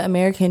live the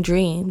American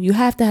dream. You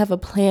have to have a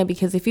plan,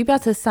 because if you're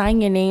about to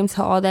sign your name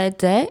to all that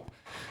debt,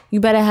 you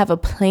better have a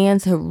plan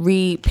to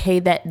repay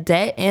that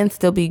debt and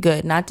still be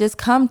good. Not just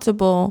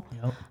comfortable,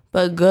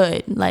 but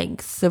good.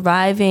 Like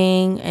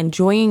surviving,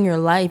 enjoying your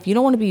life. You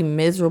don't want to be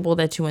miserable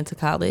that you went to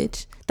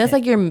college. That's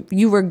like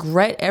you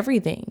regret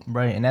everything.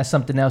 Right. And that's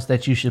something else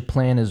that you should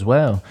plan as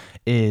well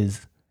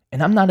is,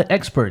 and I'm not an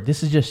expert.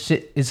 This is just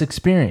shit. It's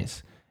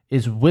experience.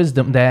 It's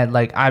wisdom that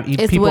like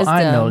people wisdom.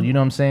 I know, you know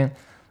what I'm saying?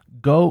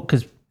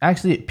 Because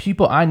actually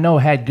people I know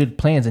had good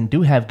plans and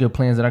do have good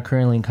plans that are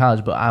currently in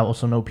college, but I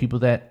also know people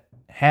that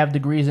have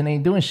degrees and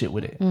ain't doing shit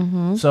with it.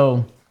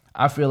 So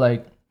I feel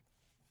like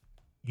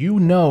you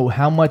know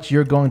how much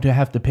you're going to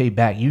have to pay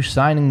back. You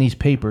signing these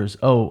papers,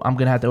 I'm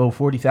going to have to owe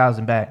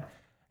 $40,000 back.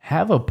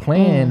 Have a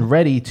plan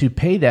ready to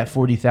pay that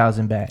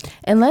 $40,000 back.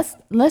 And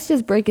let's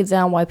just break it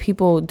down why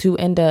people do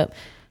end up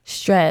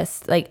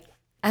stressed. Like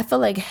I feel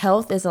like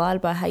health is a lot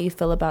about how you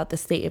feel about the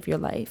state of your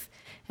life.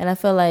 And I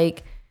feel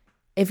like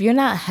if you're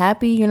not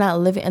happy, you're not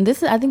living. And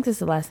I think this is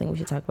the last thing we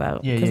should talk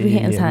about, because we're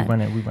hitting time.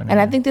 We run it.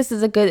 I think this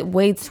is a good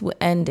way to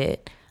end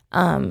it.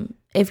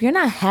 If you're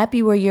not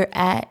happy where you're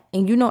at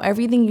and you know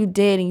everything you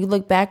did and you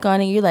look back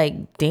on it, you're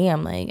like,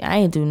 damn, like I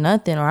ain't do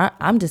nothing, or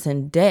I'm just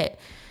in debt.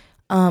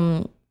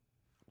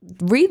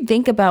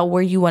 Rethink about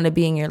where you want to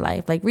be in your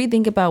life. Like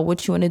rethink about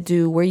what you want to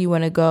do, where you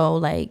want to go,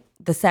 like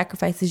the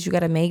sacrifices you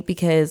got to make,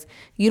 because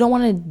you don't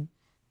want to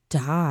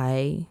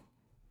die.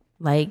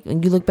 Like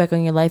when you look back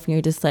on your life and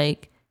you're just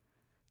like,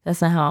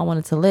 that's not how I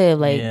wanted to live.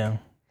 Like, yeah,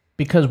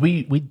 because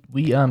we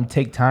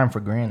take time for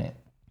granted.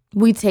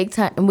 We take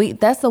time, and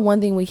that's the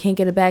one thing we can't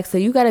get it back. So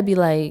you got to be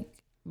like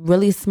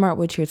really smart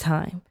with your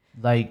time.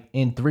 Like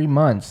in 3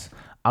 months,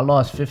 I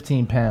lost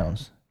 15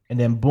 pounds, and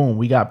then boom,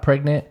 we got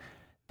pregnant.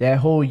 That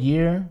whole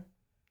year,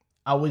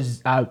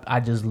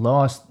 I just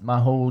lost my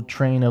whole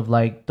train of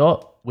like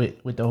thought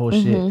with the whole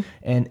shit,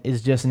 and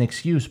it's just an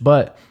excuse.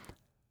 But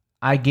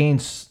I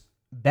gained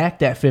back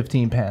that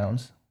 15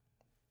 pounds,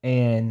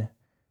 and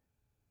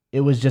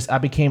it was just I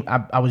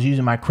was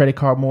using my credit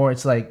card more.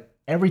 It's like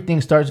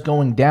everything starts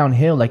going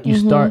downhill. Like you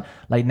start,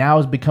 like now I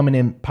was becoming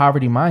in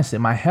poverty mindset.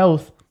 My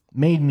health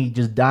made me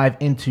just dive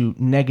into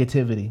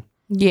negativity.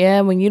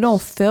 Yeah, when you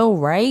don't feel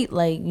right,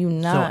 like you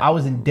not. So I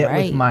was in debt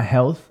with my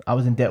health. I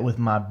was in debt with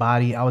my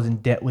body. I was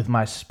in debt with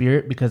my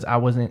spirit because I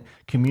wasn't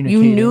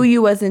communicating. You knew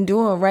you wasn't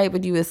doing right,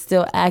 but you was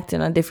still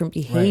acting on different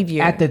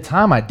behavior. Right. At the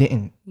time, I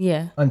didn't.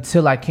 Yeah.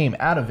 Until I came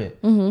out of it,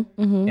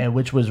 and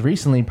which was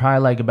recently,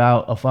 probably like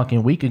about a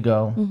fucking week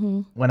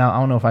ago. When I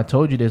don't know if I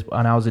told you this, but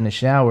when I was in the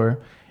shower,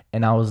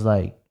 and I was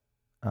like,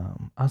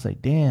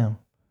 damn.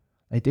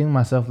 Like thinking to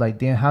myself, like,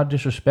 damn, how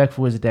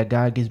disrespectful is it that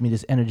God gives me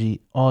this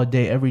energy all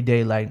day, every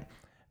day, like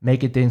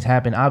making things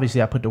happen.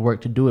 Obviously, I put the work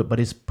to do it, but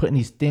it's putting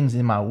these things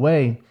in my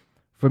way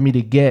for me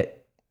to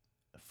get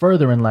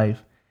further in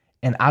life,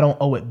 and I don't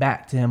owe it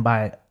back to him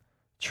by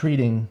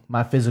treating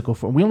my physical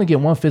form. We only get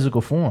one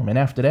physical form, and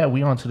after that,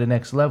 we on to the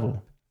next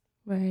level.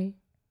 Right.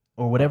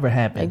 Or whatever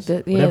happens.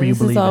 Whatever you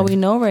believe in. This is all we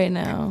know right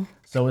now.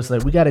 So it's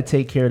like we got to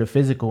take care of the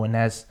physical, and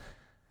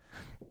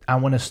I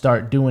want to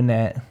start doing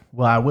that.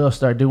 Well, I will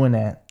start doing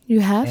that. You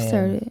have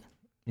started.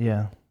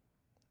 Yeah.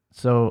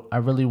 So I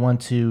really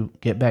want to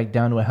get back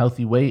down to a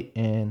healthy weight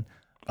and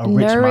a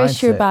rich mindset.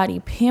 Nourish your body,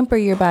 pamper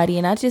your body,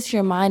 and not just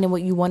your mind and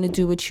what you want to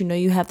do, what you know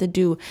you have to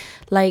do.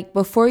 Like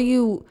before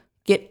you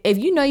if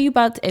you know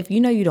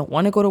you don't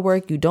want to go to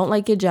work, you don't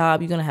like your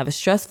job, you're going to have a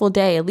stressful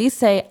day, at least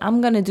say,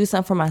 I'm going to do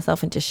something for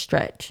myself and just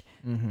stretch.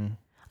 Mm-hmm.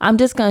 I'm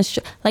just going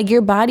to, like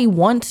your body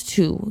wants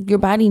to, your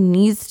body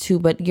needs to,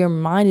 but your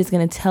mind is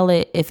going to tell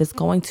it if it's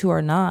going to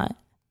or not.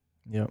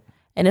 Yep.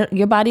 And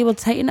your body will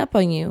tighten up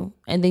on you.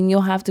 And then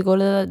you'll have to go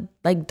to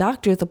like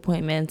doctor's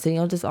appointments and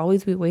you'll just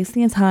always be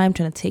wasting your time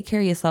trying to take care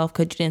of yourself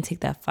because you didn't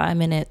take that 5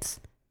 minutes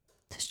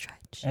to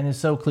stretch. And it's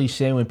so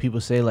cliche when people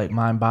say like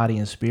mind, body,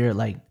 and spirit,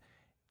 like,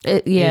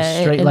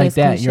 it's straight like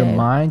that. Cliche. Your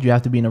mind, you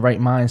have to be in the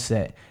right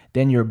mindset.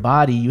 Then your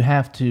body, you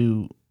have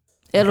to.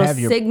 It'll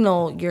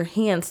signal your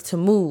hands to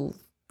move.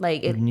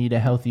 Like you need a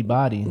healthy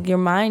body. Your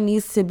mind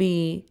needs to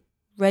be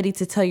ready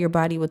to tell your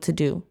body what to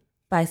do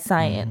by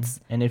science.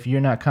 Mm-hmm. And if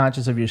you're not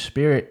conscious of your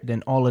spirit,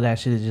 then all of that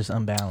shit is just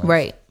unbalanced.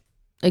 Right.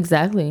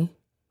 Exactly. You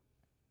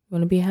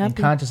want to be happy. And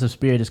conscious of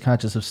spirit is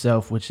conscious of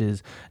self, which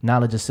is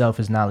knowledge of self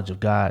is knowledge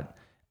of God.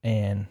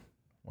 And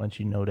once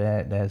you know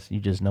that, you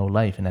just know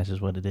life, and that's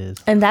just what it is.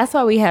 And that's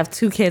why we have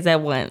 2 kids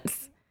at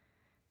once.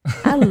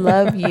 I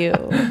love you.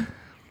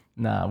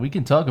 Nah, we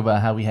can talk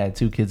about how we had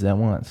 2 kids at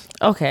once.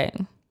 Okay.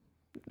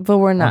 But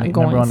we're not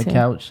going to. Remember on the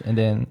couch, and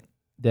then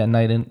that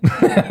night in...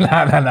 nah,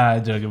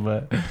 I'm joking,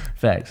 but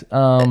facts.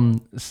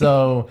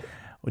 So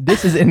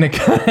this is in the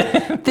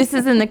cut. This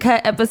is in the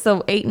cut,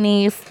 episode 8,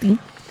 nasty.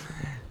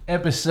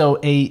 Episode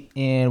 8,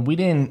 and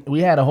we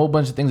had a whole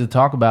bunch of things to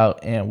talk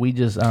about, and we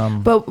just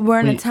but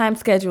we're in a time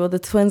schedule. The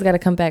twins got to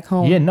come back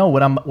home. Yeah, no,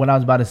 what I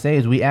was about to say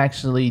is we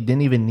actually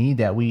didn't even need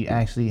that. We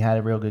actually had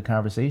a real good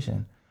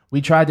conversation.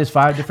 We tried this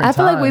 5 different times. I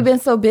feel like we've been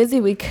so busy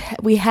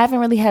we haven't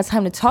really had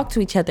time to talk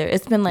to each other.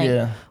 It's been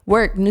like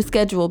work, new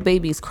schedule,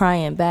 babies,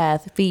 crying,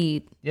 bath,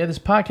 feed. Yeah, this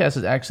podcast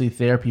is actually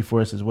therapy for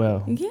us as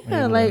well.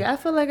 Yeah, like I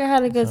feel like I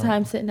had a good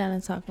time sitting down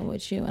and talking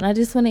with you, and I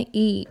just want to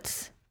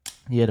eat.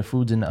 Yeah, the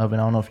food's in the oven.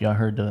 I don't know if y'all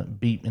heard the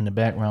beep in the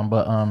background,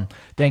 but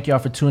thank y'all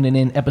for tuning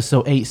in.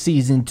 Episode 8,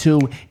 season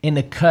 2, in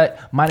the cut.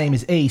 My name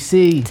is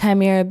AC.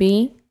 Tamira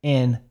B.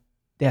 And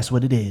that's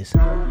what it is.